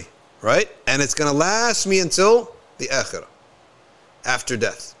good for me, right? And it's going to last me until the akhirah, after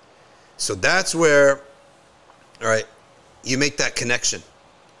death. So that's where, all right, you make that connection.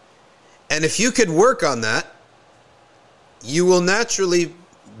 And if you could work on that, you will naturally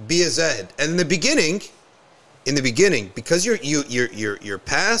be a zahid. And in the beginning, because your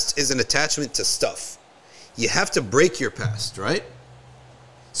past is an attachment to stuff, you have to break your past, right?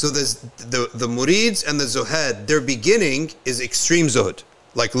 So there's the murids and the zuhad, their beginning is extreme zuhd,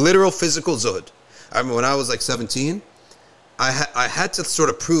 like literal physical zuhd. I remember when I was like 17, I had to sort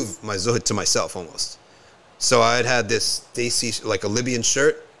of prove my zuhd to myself almost. So I had this desi, like a Libyan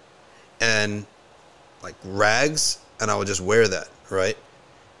shirt and like rags, and I would just wear that, right?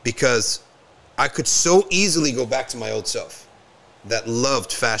 Because I could so easily go back to my old self that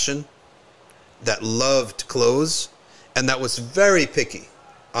loved fashion, that loved clothes, and that was very picky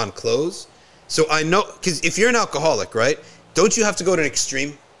on clothes. So I know, because if you're an alcoholic, right, don't you have to go to an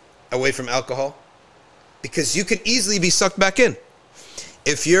extreme away from alcohol? Because you can easily be sucked back in.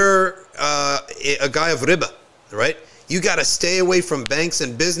 If you're a guy of riba, right, you got to stay away from banks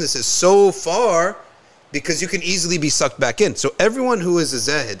and businesses so far because you can easily be sucked back in. So everyone who is a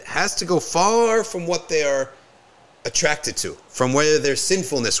zahid has to go far from what they are attracted to, from where their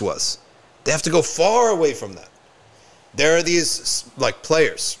sinfulness was. They have to go far away from that. There are these like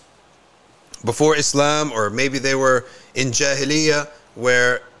players before Islam, or maybe they were in Jahiliyyah,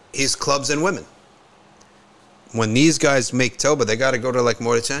 where he's clubs and women. When these guys make tawbah, they got to go to like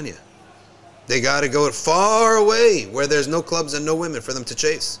Mauritania. They got to go far away where there's no clubs and no women for them to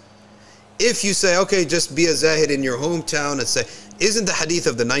chase. If you say, okay, just be a zahid in your hometown and say, isn't the hadith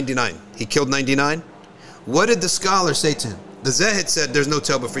of the 99? He killed 99. What did the scholar say to him? The zahid said, there's no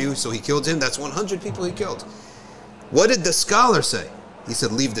tawbah for you, so he killed him. That's 100 people he killed. What did the scholar say? He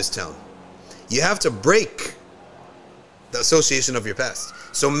said, leave this town. You have to break the association of your past.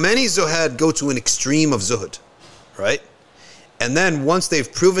 So many zuhad go to an extreme of zuhud, right? And then once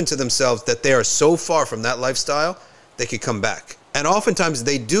they've proven to themselves that they are so far from that lifestyle, they could come back. And oftentimes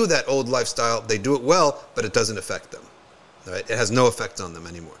they do that old lifestyle, they do it well, but it doesn't affect them, right? It has no effect on them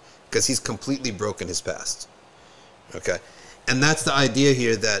anymore because he's completely broken his past, okay? And that's the idea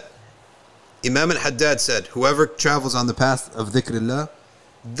here, that Imam al-Haddad said, whoever travels on the path of dhikrillah,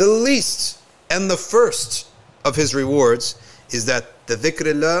 the least and the first of his rewards is that the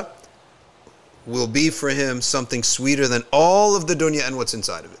dhikrillah will be for him something sweeter than all of the dunya and what's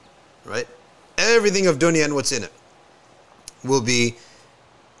inside of it, right? Everything of dunya and what's in it will be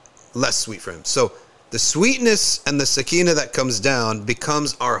less sweet for him. So the sweetness and the sakina that comes down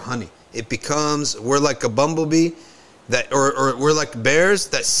becomes our honey. It becomes, we're like a bumblebee, that, or we're like bears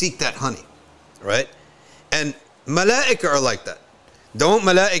that seek that honey, right? And malaika are like that.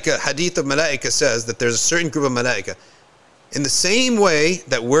 Hadith of malaika says that there's a certain group of malaika. In the same way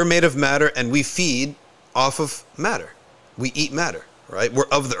that we're made of matter and we feed off of matter. We eat matter, right? We're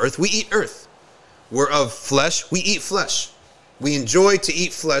of the earth, we eat earth. We're of flesh, we eat flesh. We enjoy to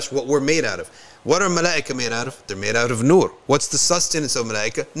eat flesh, what we're made out of. What are malaika made out of? They're made out of nur. What's the sustenance of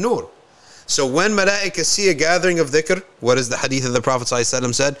malaika? Nur. So when malaika see a gathering of dhikr, what is the hadith of the Prophet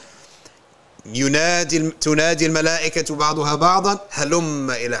ﷺ said? تنادي الملائكة بعضها بعضا هلم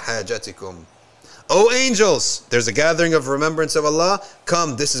إلى حاجتكم. O angels, there's a gathering of remembrance of Allah.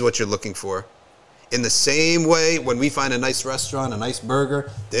 Come, this is what you're looking for. In the same way, when we find a nice restaurant, a nice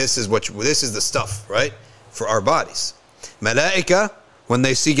burger, this is the stuff, right? For our bodies. Malaika, when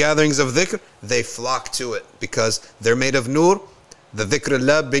they see gatherings of dhikr, they flock to it because they're made of nur. The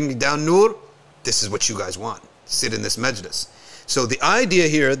dhikrullah bring down nur. This is what you guys want. Sit in this majlis. So the idea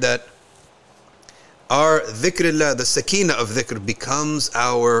here that our dhikrullah, the sakina of dhikr, becomes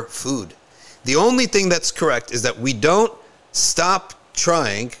our food. The only thing that's correct is that we don't stop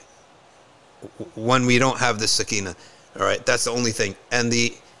trying when we don't have this sakina. All right, that's the only thing. And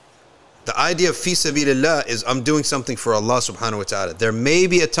the idea of fi sabilillah is I'm doing something for Allah subhanahu wa ta'ala. There may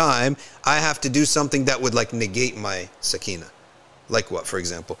be a time I have to do something that would like negate my sakina. Like what, for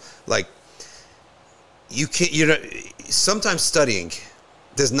example? Like you can't, you know, sometimes studying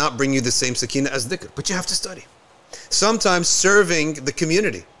does not bring you the same sakina as dhikr, but you have to study. Sometimes serving the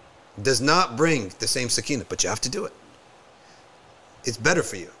community does not bring the same sakina, but you have to do it. It's better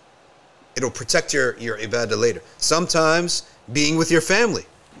for you. It'll protect your ibadah later. Sometimes being with your family,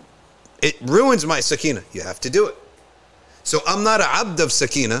 it ruins my sakina. You have to do it. So I'm not a abd of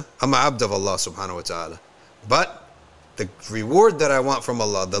sakina, I'm a abd of Allah subhanahu wa ta'ala. But the reward that I want from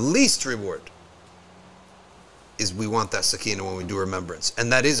Allah, the least reward, is we want that sakina when we do remembrance.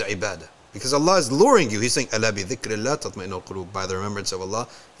 And that is ibadah. Because Allah is luring you. He's saying, "Ala bi dhikrillah tatma'innul qulub." By the remembrance of Allah,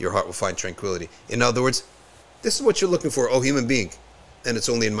 your heart will find tranquility. In other words, this is what you're looking for, O human being. And it's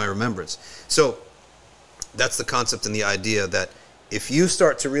only in my remembrance. So that's the concept and the idea that if you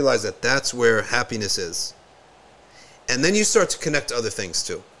start to realize that that's where happiness is, and then you start to connect other things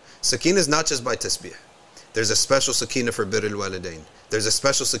too. Sakina is not just by tasbih. There's a special sakina for birrul walidain. There's a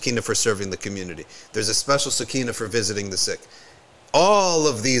special sakina for serving the community. There's a special sakina for visiting the sick. All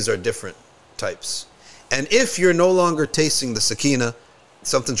of these are different types. And if you're no longer tasting the sakina,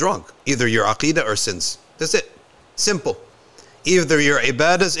 something's wrong. Either your aqeedah or sins. That's it. Simple. Either your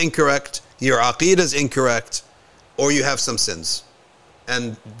ibadah is incorrect, your aqeedah is incorrect, or you have some sins.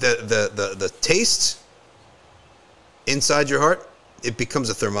 And the taste inside your heart, it becomes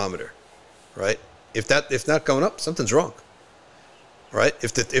a thermometer, right? If not going up, something's wrong, right?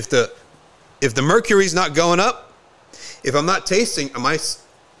 If the mercury's not going up, if I'm not tasting,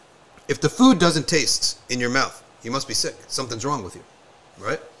 if the food doesn't taste in your mouth, you must be sick. Something's wrong with you,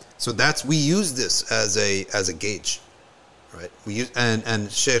 right? So we use this as a gauge, right? We use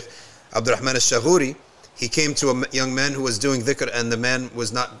and Sheikh Abdurrahman al-Shaghuri, he came to a young man who was doing dhikr, and the man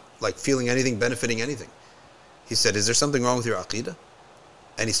was not like feeling anything, benefiting anything. He said, "Is there something wrong with your aqeedah?"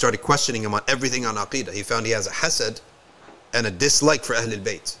 And he started questioning him on everything on aqeedah. He found he has a hasad and a dislike for Ahlul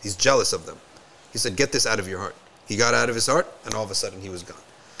Bayt. He's jealous of them. He said, "Get this out of your heart." He got out of his heart, and all of a sudden he was gone,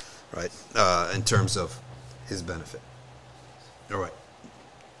 right? In terms of his benefit. All right.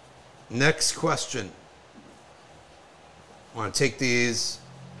 Next question. I want to take these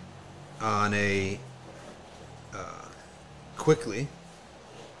on a quickly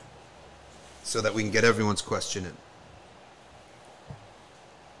so that we can get everyone's question in.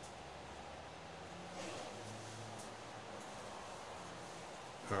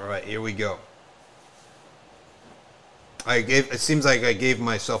 All right, here we go. It seems like I gave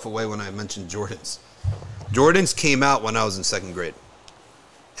myself away when I mentioned Jordans. Jordans came out when I was in second grade,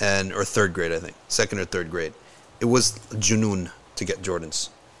 or third grade, I think, second or third grade. It was junoon to get Jordans,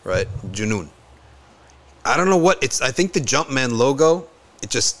 right? Junoon. I don't know what it's. I think the Jumpman logo.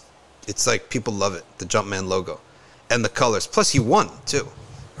 It's like people love it. The Jumpman logo, and the colors. Plus, you won too,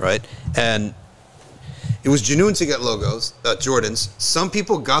 right? And it was junoon to get Jordans. Some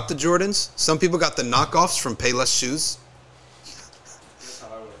people got the Jordans. Some people got the knockoffs from Payless Shoes.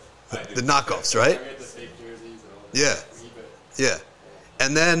 The knockoffs, right? Yeah, yeah.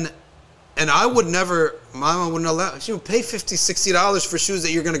 And I would never, Mama wouldn't allow, she would pay $50, $60 for shoes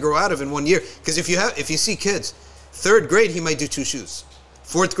that you're going to grow out of in 1 year. Because if you see kids, third grade, he might do 2 shoes.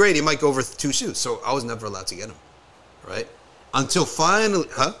 Fourth grade, he might go over 2 shoes. So I was never allowed to get them, right? Until finally,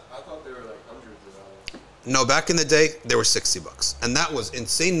 huh? I thought they were like hundreds of dollars. No, back in the day, they were $60. And that was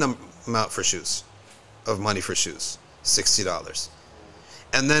insane amount for shoes, of money for shoes, $60.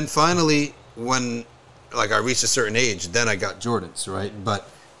 And then finally, when I reached a certain age, then I got Jordans, right? But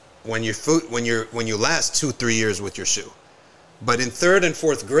when you last 2-3 years with your shoe, But in 3rd and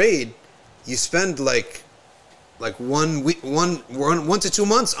 4th grade, you spend like 1 to 2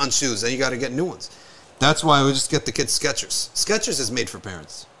 months on shoes, and you got to get new ones. That's why we just get the kids Skechers. Skechers is made for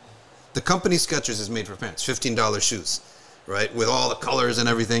parents. The company Skechers is made for parents. $15 shoes, right? With all the colors and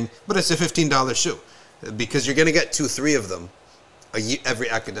everything. But it's a $15 shoe because you're going to get 2-3 of them every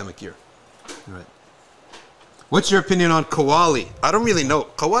academic year. Right. What's your opinion on Qawwali? I don't really know.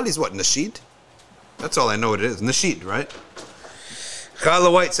 Qawwali is what? Nasheed? That's all I know what it is. Nasheed, right?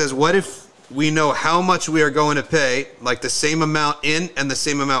 Khala White says, what if we know how much we are going to pay, like the same amount in and the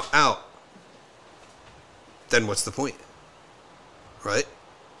same amount out? Then what's the point? Right?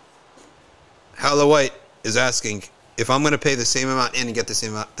 Khala White is asking, if I'm going to pay the same amount in and get the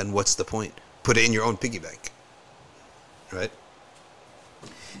same amount, then what's the point? Put it in your own piggy bank. Right?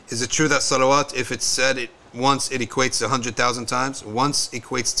 Is it true that salawat, if it's said it once, it equates to 100,000 times? Once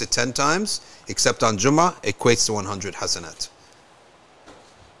equates to 10 times, except on Jummah, equates to 100 hasanat.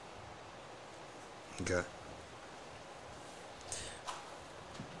 Okay.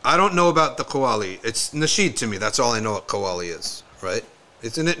 I don't know about the Qawwali. It's Nasheed to me. That's all I know what Qawwali is. Right?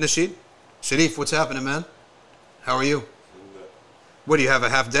 Isn't it Nasheed? Sharif, what's happening, man? How are you? What, do you have a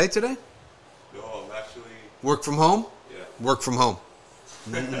half day today? No, I'm actually... Work from home? Yeah. Work from home.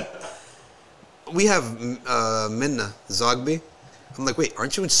 We have Minna Zogby. I'm like, wait,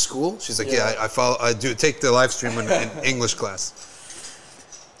 aren't you in school? She's like, yeah, I do take the live stream in English class.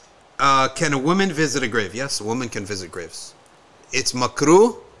 Can a woman visit a grave? Yes, a woman can visit graves. It's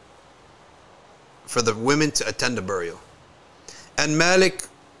makruh for the women to attend a burial. And Malik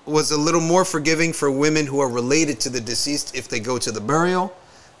was a little more forgiving for women who are related to the deceased if they go to the burial.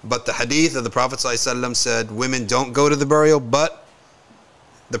 But the hadith of the Prophet ﷺ said women don't go to the burial, but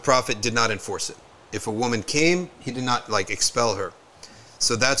the Prophet did not enforce it. If a woman came, he did not expel her.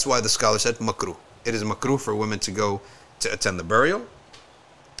 So that's why the scholar said makruh. It is makruh for women to go to attend the burial.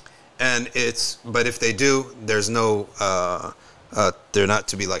 And but if they do, there's no, they're not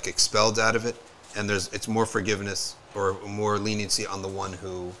to be expelled out of it. And it's more forgiveness or more leniency on the one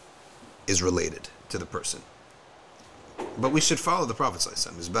who is related to the person. But we should follow the Prophet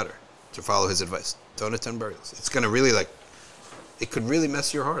ﷺ. It's better to follow his advice. Don't attend burials. It's going to really it could really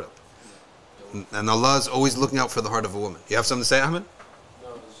mess your heart up. And Allah is always looking out for the heart of a woman. You have something to say, Ahmed? No,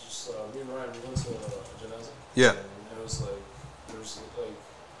 it was just me and Ryan, we went to a janazah. Yeah. And it was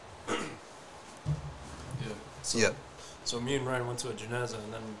So me and Ryan went to a janazah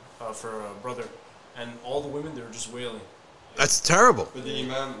and then for a brother, and all the women, they were just wailing. That's terrible. But the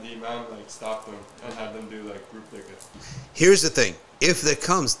imam stopped them and had them do group dhikr. Here's the thing. If that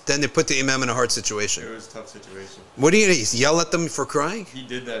comes, then they put the imam in a hard situation. It was a tough situation. What do you yell at them for crying? He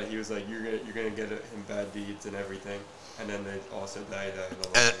did that. He was like, you're gonna get him bad deeds and everything. And then they also died.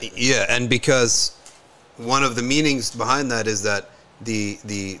 Yeah, and because one of the meanings behind that is that the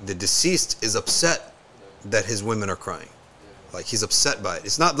deceased is upset that his women are crying. He's upset by it.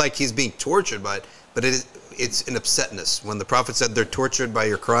 It's not like he's being tortured by it, but it's an upsetness. When the Prophet said they're tortured by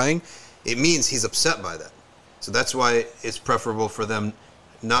your crying, it means he's upset by that. So that's why it's preferable for them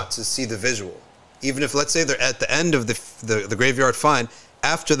not to see the visual. Even if, let's say, they're at the end of the graveyard, fine.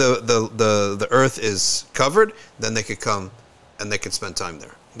 After the earth is covered, then they could come and they could spend time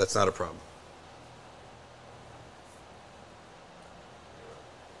there. That's not a problem.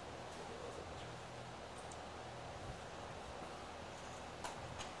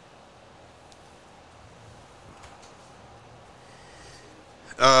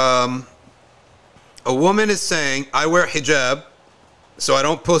 A woman is saying, I wear hijab, so I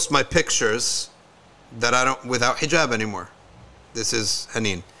don't post my pictures without hijab anymore. This is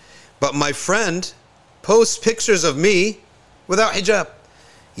Haneen. But my friend posts pictures of me without hijab.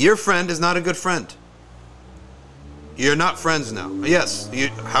 Your friend is not a good friend. You're not friends now. Yes,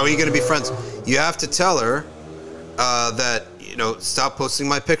 how are you going to be friends? You have to tell her that, stop posting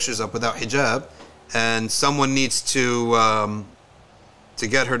my pictures up without hijab, and someone needs to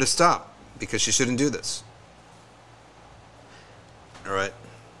get her to stop, because she shouldn't do this. All right.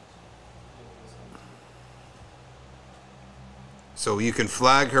 So you can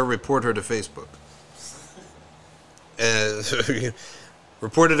flag her, report her to Facebook.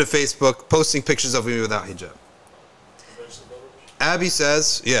 Report her to Facebook, posting pictures of me without hijab. Abby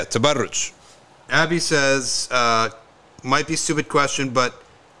says, tabarruj. Abby says, might be a stupid question, but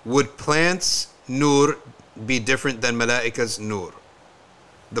would plants' nur be different than malaika's nur?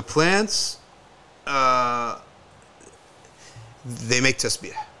 The plants, they make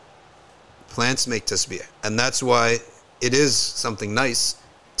tasbih. Plants make tasbih. And that's why it is something nice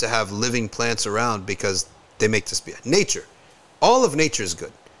to have living plants around, because they make tasbih. Nature. All of nature is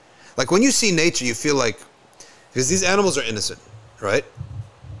good. When you see nature, you feel because these animals are innocent. right?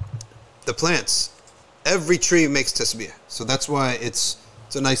 The plants. Every tree makes tasbih. So that's why it's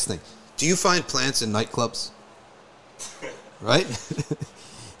a nice thing. Do you find plants in nightclubs? Right?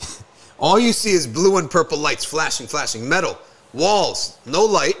 All you see is blue and purple lights flashing, flashing. Metal. Walls. No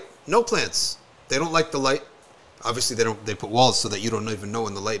light. No plants. They don't like the light. Obviously, they put walls so that you don't even know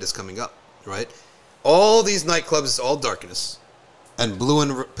when the light is coming up. Right? All these nightclubs is all darkness. And blue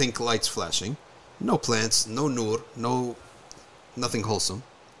and pink lights flashing. No plants. No nur. Nothing wholesome.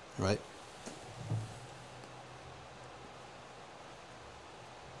 Right?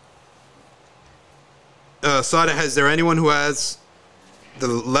 Sada, is there anyone who has the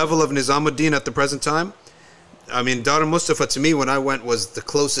level of Nizamuddin at the present time? I mean, Dar Mustafa to me when I went was the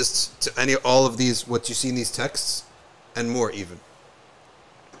closest to all of these, what you see in these texts, and more even.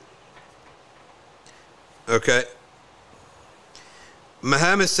 Okay.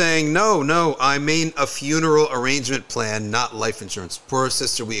 Maham is saying, no, I mean a funeral arrangement plan, not life insurance. Poor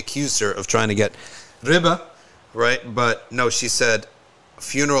sister, we accused her of trying to get riba, right? But no, she said,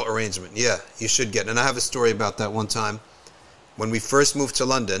 funeral arrangement. Yeah, you should get. And I have a story about that one time. When we first moved to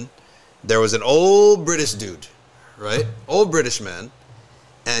London, there was an old British dude, right? Old British man.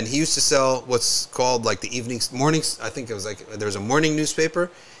 And he used to sell what's called like the mornings. I think it was like there was a morning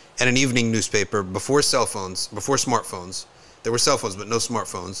newspaper and an evening newspaper before cell phones, before smartphones. There were cell phones, but no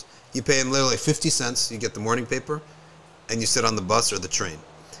smartphones. You pay him literally 50 cents. You get the morning paper and you sit on the bus or the train.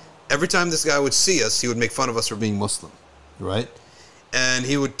 Every time this guy would see us, he would make fun of us for being Muslim, right? And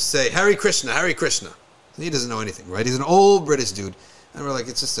he would say, Hare Krishna, Hare Krishna. He doesn't know anything, right? He's an old British dude. And we're like,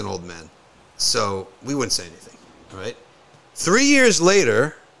 it's just an old man. So we wouldn't say anything, right? 3 years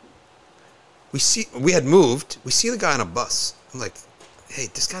later, we had moved. We see the guy on a bus. I'm like, hey,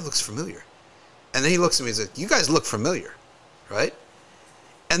 this guy looks familiar. And then he looks at me and he's like, you guys look familiar, right?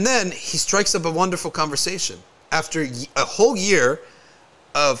 And then he strikes up a wonderful conversation. After a whole year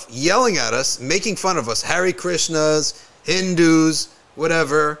of yelling at us, making fun of us, Hare Krishnas, Hindus,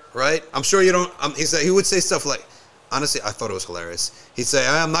 whatever, right? I'm sure you don't, he would say stuff like, honestly, I thought it was hilarious. He'd say,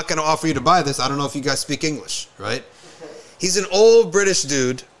 I'm not going to offer you to buy this. I don't know if you guys speak English, right? He's an old British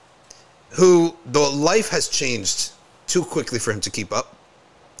dude who, the life has changed too quickly for him to keep up.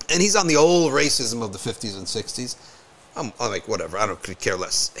 And he's on the old racism of the 50s and 60s. I'm like, whatever, I don't care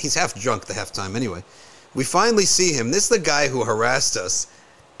less. He's half drunk the half time anyway. We finally see him. This is the guy who harassed us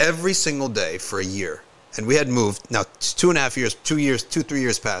every single day for a year. And we had moved. Now, 2.5 years, 3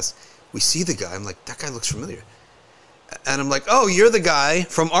 years passed. We see the guy. I'm like, that guy looks familiar. And I'm like, oh, you're the guy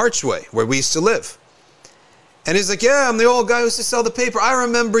from Archway, where we used to live. And he's like, yeah, I'm the old guy who used to sell the paper. I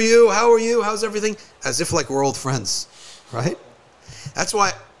remember you. How are you? How's everything? As if like we're old friends, right? That's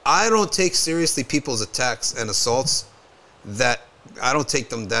why I don't take seriously people's attacks and assaults. That I don't take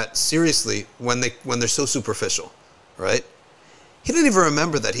them that seriously when they're so superficial, right? He didn't even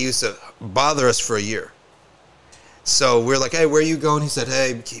remember that he used to bother us for a year. So we're like, hey, where are you going? He said,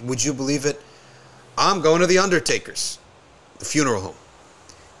 hey, would you believe it? I'm going to the Undertaker's, the funeral home.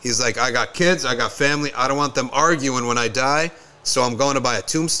 He's like, I got kids, I got family. I don't want them arguing when I die. So I'm going to buy a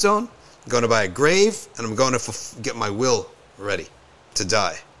tombstone, I'm going to buy a grave, and I'm going to get my will ready to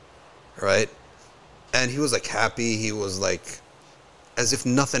die, right? And he was like happy. He was like as if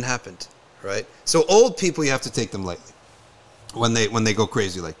nothing happened, right? So old people, you have to take them lightly when they go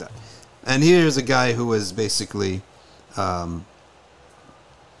crazy like that. And here's a guy who is basically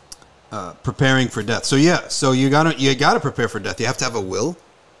preparing for death. So yeah, so you gotta prepare for death. You have to have a will.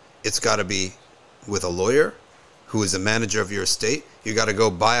 It's got to be with a lawyer who is a manager of your estate. You got to go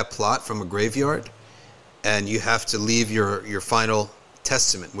buy a plot from a graveyard, and you have to leave your final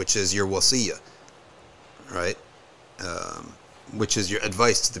testament, which is your wasiyah, right? Which is your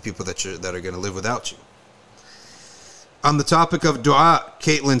advice to the people that are going to live without you. On the topic of dua,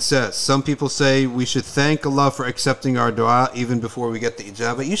 Caitlin says, some people say we should thank Allah for accepting our dua even before we get the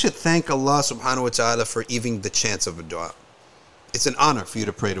ijaba. You should thank Allah subhanahu wa ta'ala for even the chance of a dua. It's an honor for you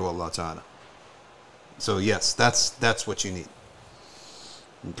to pray to Allah ta'ala. So yes, that's what you need.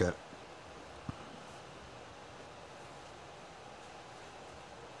 Okay.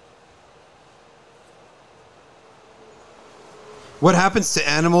 What happens to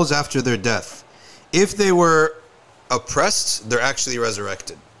animals after their death? If they were oppressed, they're actually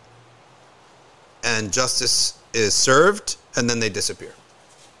resurrected. And justice is served, and then they disappear.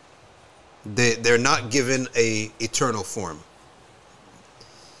 They're not given a eternal form.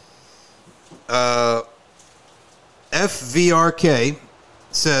 FVRK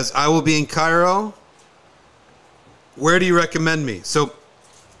says, I will be in Cairo. Where do you recommend me? So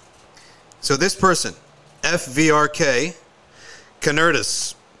this person, FVRK,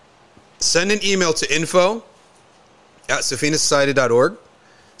 Canerdus, send an email to info at safinasociety.org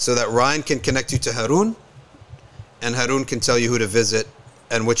so that Ryan can connect you to Harun, and Harun can tell you who to visit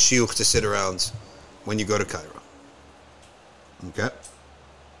and which sheikhs to sit around when you go to Cairo. Okay?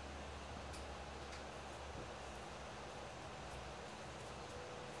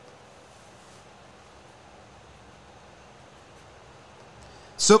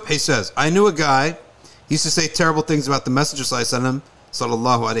 Subhi says, I knew a guy, he used to say terrible things about the Messenger sallallahu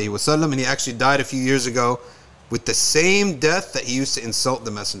alaihi wasallam, and he actually died a few years ago with the same death that he used to insult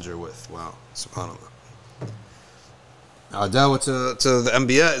the Messenger with. Wow, subhanAllah. Dawa to the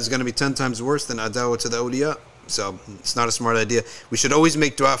NBF is going to be 10 times worse than Dawa to the Auliya. So it's not a smart idea. We should always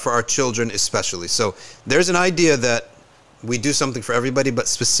make dua for our children especially. So there's an idea that we do something for everybody, but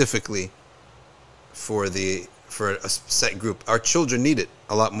specifically for a set group. Our children need it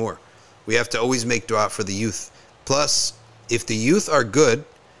a lot more. We have to always make dua for the youth. Plus, if the youth are good,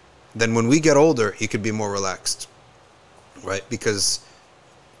 then when we get older, you could be more relaxed, right? Because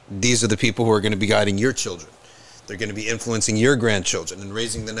these are the people who are going to be guiding your children. They're going to be influencing your grandchildren and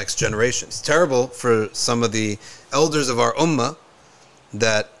raising the next generation. It's terrible for some of the elders of our ummah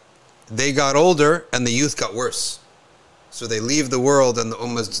that they got older and the youth got worse. So they leave the world and the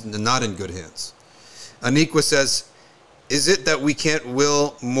ummah's not in good hands. Anikwa says, is it that we can't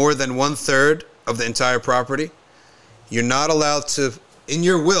will more than 1/3 of the entire property? You're not allowed to, in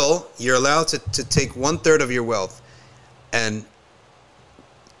your will, you're allowed to take 1/3 of your wealth and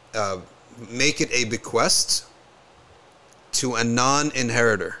make it a bequest to a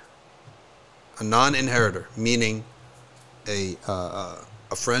non-inheritor. A non-inheritor, meaning a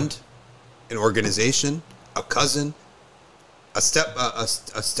friend, an organization, a cousin, a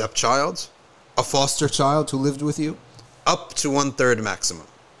stepchild, a foster child who lived with you, up to 1/3 maximum.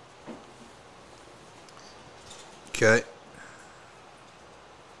 Okay.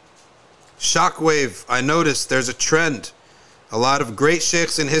 Shockwave, I noticed there's a trend. A lot of great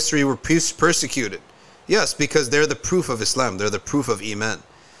sheikhs in history were persecuted. Yes, because they're the proof of Islam. They're the proof of Iman.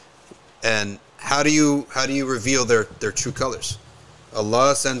 And how do you reveal their true colors?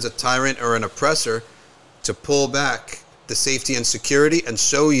 Allah sends a tyrant or an oppressor to pull back the safety and security and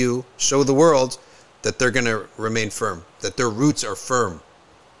show the world that they're going to remain firm, that their roots are firm.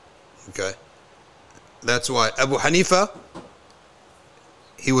 Okay? That's why Abu Hanifa,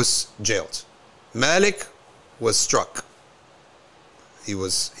 he was jailed. Malik was struck. He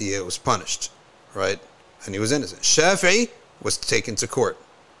was punished, right? And he was innocent. Shafi'i was taken to court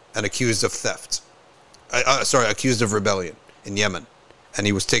and accused of theft. Accused of rebellion in Yemen. And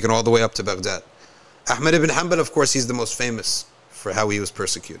he was taken all the way up to Baghdad. Ahmad ibn Hanbal, of course, he's the most famous for how he was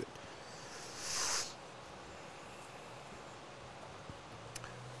persecuted.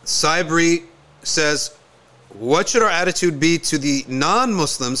 Saibri says, what should our attitude be to the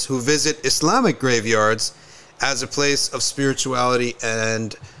non-Muslims who visit Islamic graveyards as a place of spirituality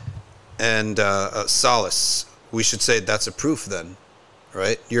and solace? We should say that's a proof then,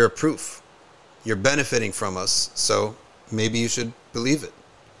 right? You're a proof. You're benefiting from us, so maybe you should believe it.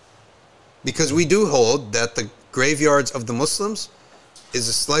 Because we do hold that the graveyards of the Muslims is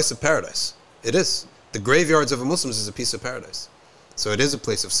a slice of paradise. It is. The graveyards of the Muslims is a piece of paradise. So it is a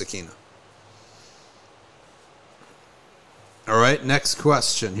place of sakina. All right, next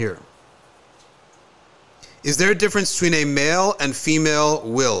question here. Is there a difference between a male and female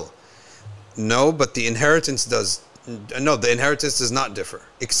will? No, but the inheritance does. No, the inheritance does not differ,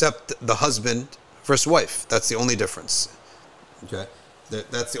 except the husband versus wife. That's the only difference. Okay,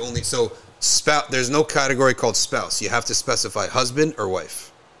 that's the only. So spouse. There's no category called spouse. You have to specify husband or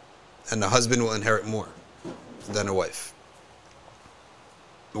wife, and the husband will inherit more than a wife.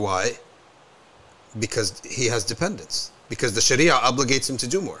 Why? Because he has dependents. Because the Sharia obligates him to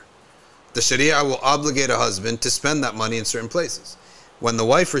do more. The Sharia will obligate a husband to spend that money in certain places. When the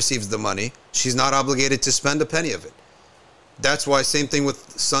wife receives the money, she's not obligated to spend a penny of it. That's why same thing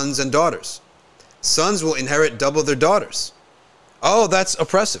with sons and daughters. Sons will inherit double their daughters. Oh, that's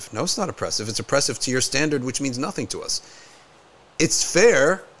oppressive. No, it's not oppressive. It's oppressive to your standard, which means nothing to us. It's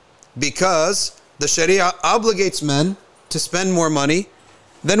fair because the Sharia obligates men to spend more money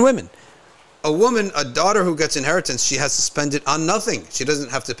than women. A woman, a daughter who gets inheritance, she has to spend it on nothing. She doesn't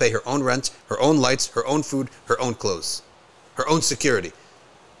have to pay her own rent, her own lights, her own food, her own clothes, her own security.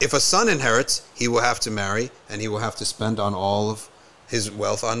 If a son inherits, he will have to marry and he will have to spend on all of his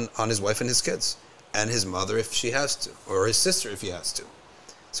wealth on his wife and his kids, and his mother if she has to, or his sister if he has to.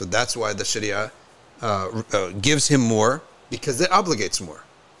 So that's why the Sharia gives him more, because it obligates more.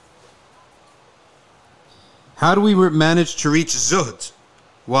 How do we manage to reach Zuhd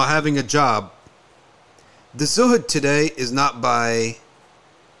while having a job? The Zuhd today is not by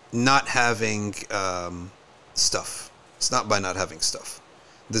not having stuff. It's not by not having stuff.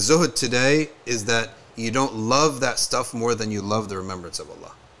 The zuhd today is that you don't love that stuff more than you love the remembrance of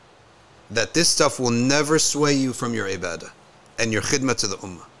Allah. That this stuff will never sway you from your ibadah and your khidmah to the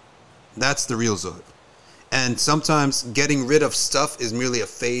ummah. That's the real zuhd. And sometimes getting rid of stuff is merely a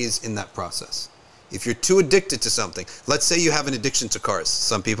phase in that process. If you're too addicted to something, let's say you have an addiction to cars.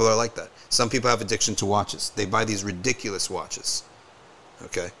 Some people are like that. Some people have addiction to watches. They buy these ridiculous watches.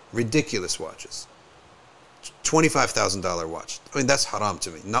 Okay? Ridiculous watches. $25,000 watch. I mean, that's haram to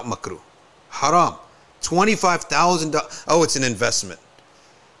me, not makruh. Haram. $25,000. Oh, it's an investment.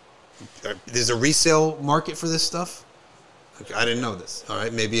 There's a resale market for this stuff? Okay, I didn't know this. All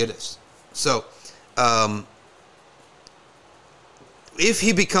right, maybe it is. So, if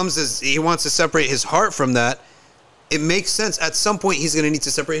he he wants to separate his heart from that, it makes sense. At some point, he's going to need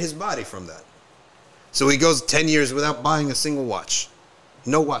to separate his body from that. So he goes 10 years without buying a single watch.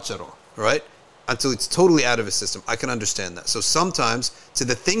 No watch at all, right? Until it's totally out of his system. I can understand that. So sometimes, to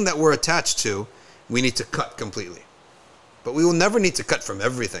the thing that we're attached to, we need to cut completely. But we will never need to cut from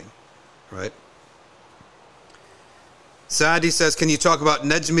everything, right? Saadi says, can you talk about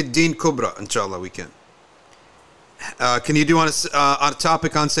Najmuddin Kubra? Inshallah, we can. Can you do on a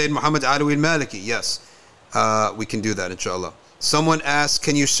topic on Sayyid Muhammad Alawi al-Maliki? Yes, we can do that, inshallah. Someone asked,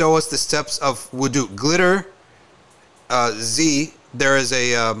 can you show us the steps of wudu? Glitter Z, there is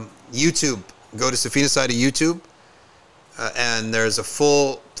a YouTube. Go to Safina side of YouTube, and there's a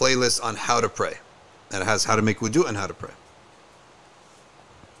full playlist on how to pray. And it has how to make wudu and how to pray.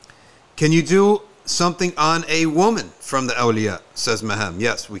 Can you do something on a woman from the awliya? Says Maham.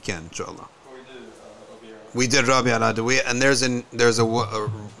 Yes, we can, inshallah. We did Rabi al-Adawiya, and there's a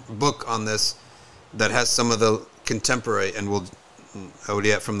book on this that has some of the contemporary, and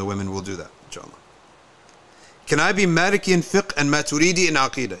awliya from the women will do that, inshallah. Can I be Maliki in fiqh and Maturidi in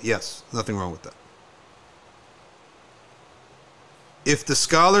aqidah? Yes, nothing wrong with that. If the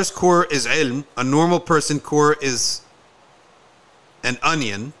scholar's core is ilm, a normal person core is an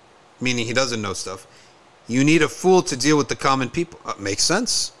onion, meaning he doesn't know stuff, you need a fool to deal with the common people. Makes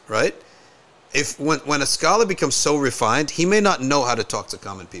sense, right? When a scholar becomes so refined, he may not know how to talk to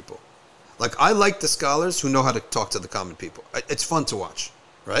common people. Like, I like the scholars who know how to talk to the common people. It's fun to watch,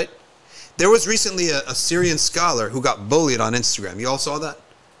 right? There was recently a Syrian scholar who got bullied on Instagram. You all saw that?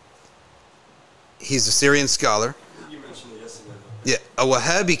 He's a Syrian scholar. You mentioned it yesterday. Yeah, a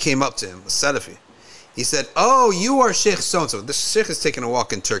Wahhabi came up to him, a Salafi. He said, oh, you are Sheikh so-and-so. This Sheikh is taking a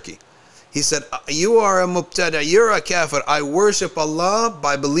walk in Turkey. He said, you are a mubtada, you're a kafir. I worship Allah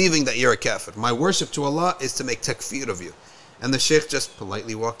by believing that you're a kafir. My worship to Allah is to make takfir of you. And the Sheikh just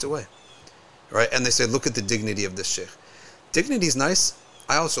politely walked away. Right? And they said, look at the dignity of this Sheikh. Dignity is nice.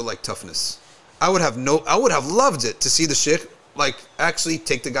 I also like toughness. I would have loved it to see the Sheikh like actually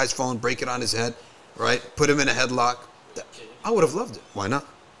take the guy's phone, break it on his head, right? Put him in a headlock. I would have loved it. Why not?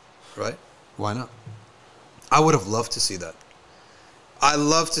 Right? Why not? I would have loved to see that. I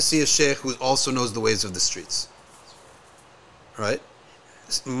love to see a sheikh who also knows the ways of the streets. Right?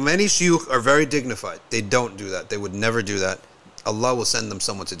 Many shuyukh are very dignified. They don't do that. They would never do that. Allah will send them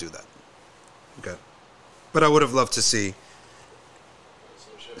someone to do that. Okay. But I would have loved to see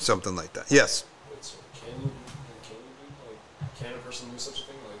something like that. Yes? So can a person do such a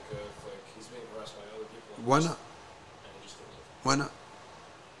thing? If he's being harassed by other people? Why not? Why not?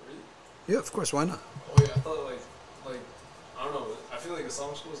 Really? Yeah, of course, why not? Oh yeah, I thought I don't know. I feel like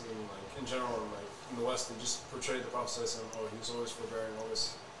Islamic schools and in general, in the West, they just portray the Prophet as he was always forbearing,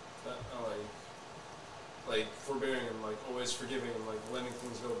 always forbearing and always forgiving and letting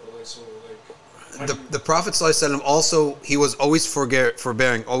things go. But the Prophet ﷺ also, he was always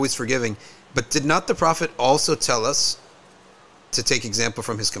forbearing, always forgiving. But did not the Prophet also tell us to take example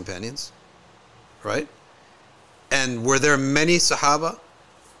from his companions? Right? And were there many Sahaba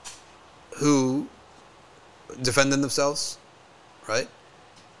who defended themselves? Right?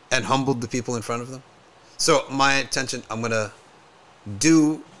 And humbled the people in front of them? So my intention, I'm going to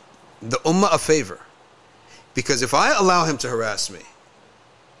do the ummah a favor. Because if I allow him to harass me,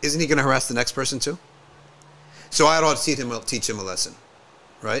 isn't he going to harass the next person too? So I ought to teach him a lesson.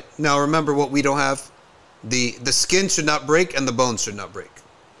 Right? Now remember what we don't have. The skin should not break and the bones should not break.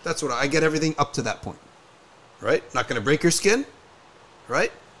 That's what I get everything up to that point. Right? Not going to break your skin.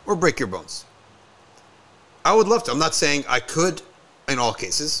 Right? Or break your bones. I would love to. I'm not saying I could in all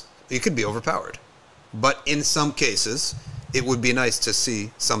cases. You could be overpowered. But in some cases, it would be nice to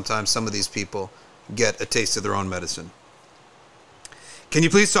see sometimes some of these people get a taste of their own medicine. Can you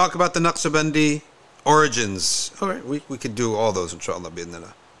please talk about the Naqshbandi origins? All right, we could do all those, inshallah,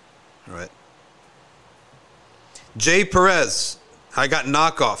 bi'idhnillah. All right. Jay Perez, I got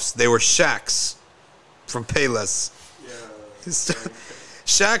knockoffs. They were shacks from Payless. Yeah,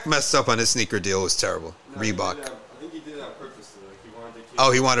 Shaq messed up on his sneaker deal. It was terrible. No, Reebok. I think he did it on purpose. Though. Like he wanted the kids.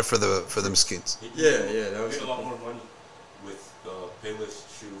 Oh, he wanted for the Miskins. Yeah, that was He made a lot more money with the Payless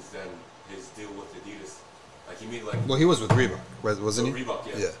shoes than his deal with Adidas. Like he made like. Well, he was with Reebok, wasn't he? Reebok,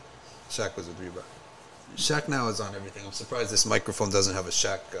 yeah. Yeah. Shaq was with Reebok. Shaq now is on everything. I'm surprised this microphone doesn't have a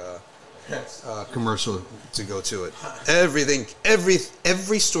Shaq commercial to go to it. Everything, every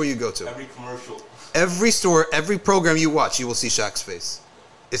store you go to, Every commercial. every store, every program you watch, you will see Shaq's face.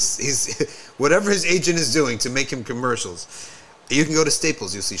 He's whatever his agent is doing to make him commercials. You can go to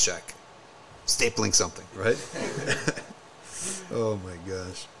Staples, you'll see Shaq stapling something, right? Oh my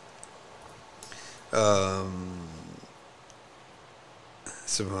gosh.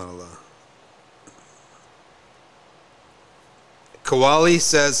 Subhanallah. Kawali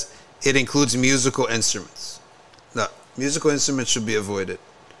says it includes musical instruments. No, musical instruments should be avoided.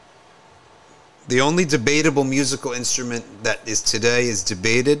 The only debatable musical instrument that is today is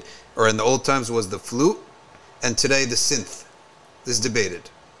debated, or in the old times was the flute, and today the synth is debated.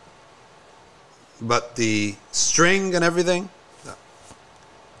 But the string and everything, no.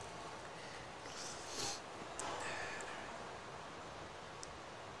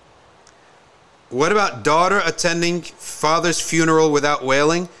 What about daughter attending father's funeral without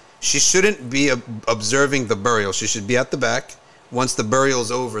wailing? She shouldn't be observing the burial. She should be at the back. Once the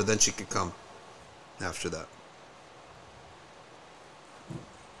burial's over, then she could come after that.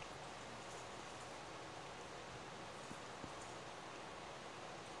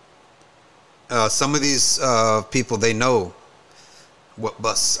 Some of these people, they know what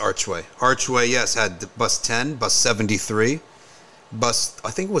bus archway. Archway, yes, had bus 10, bus 73. Bus, I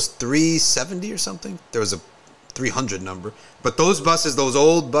think it was 370 or something. There was a 300 number. But those buses, those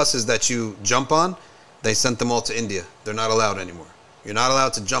old buses that you jump on, they sent them all to India. They're not allowed anymore. You're not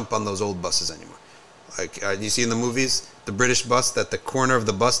allowed to jump on those old buses anymore. Like you see in the movies, the British bus, that the corner of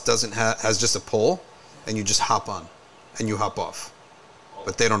the bus doesn't has just a pole, and you just hop on, and you hop off.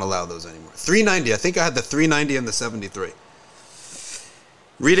 But they don't allow those anymore. 390, I think I had the 390 and the 73.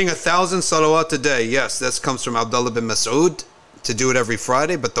 Reading 1,000 salawat a day, yes, this comes from Abdullah bin Mas'ud, to do it every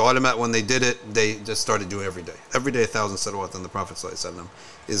Friday, but the ulama, when they did it, they just started doing it every day. Every day 1,000 salawat on the Prophet ﷺ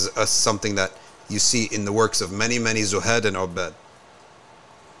is something that you see in the works of many, many Zuhd and Ubad.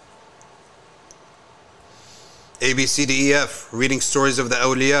 A, B, C, D, E, F, reading stories of the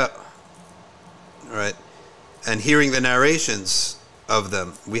awliya, right, and hearing the narrations of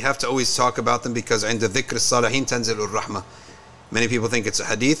them. We have to always talk about them because عند ذكر الصالحين تنزل الرحمة. Many people think it's a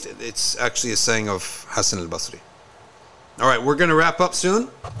hadith. It's actually a saying of Hassan al-Basri. All right, we're going to wrap up soon.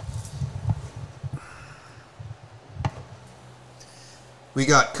 We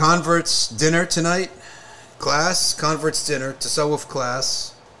got converts dinner tonight, class, converts dinner, tasawwuf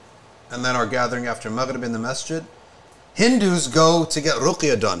class, and then our gathering after Maghrib in the masjid. Hindus go to get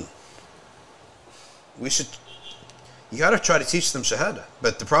ruqya done. You got to try to teach them shahada.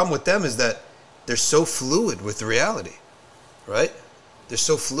 But the problem with them is that they're so fluid with reality, right? They're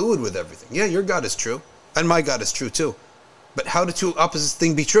so fluid with everything. Yeah, your God is true, and my God is true too. But how do two opposite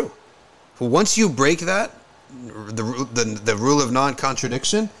things be true? Well, once you break that, the rule of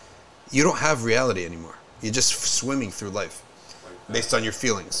non-contradiction, you don't have reality anymore. You're just swimming through life based on your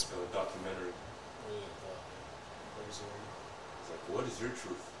feelings. Documentary. It's like, what is your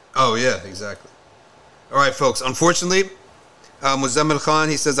truth? Oh yeah, exactly. All right, folks. Unfortunately, Muzammil Khan,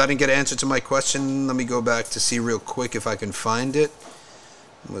 he says I didn't get an answer to my question. Let me go back to see real quick if I can find it.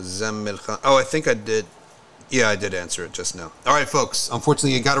 Muzammil Khan. Oh, I think I did. Yeah, I did answer it just now. All right, folks.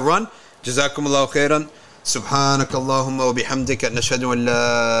 Unfortunately, you got to run. Jazakumullahu khairan. سبحانك اللهم وبحمدك نشهد أن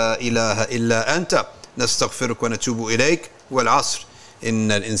لا إله إلا أنت نستغفرك ونتوب إليك والعصر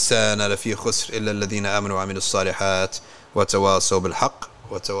إن الإنسان لفي خسر إلا الذين آمنوا وعملوا الصالحات وتواصوا بالحق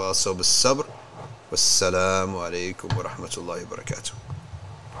وتواصوا بالصبر والسلام عليكم ورحمة الله وبركاته.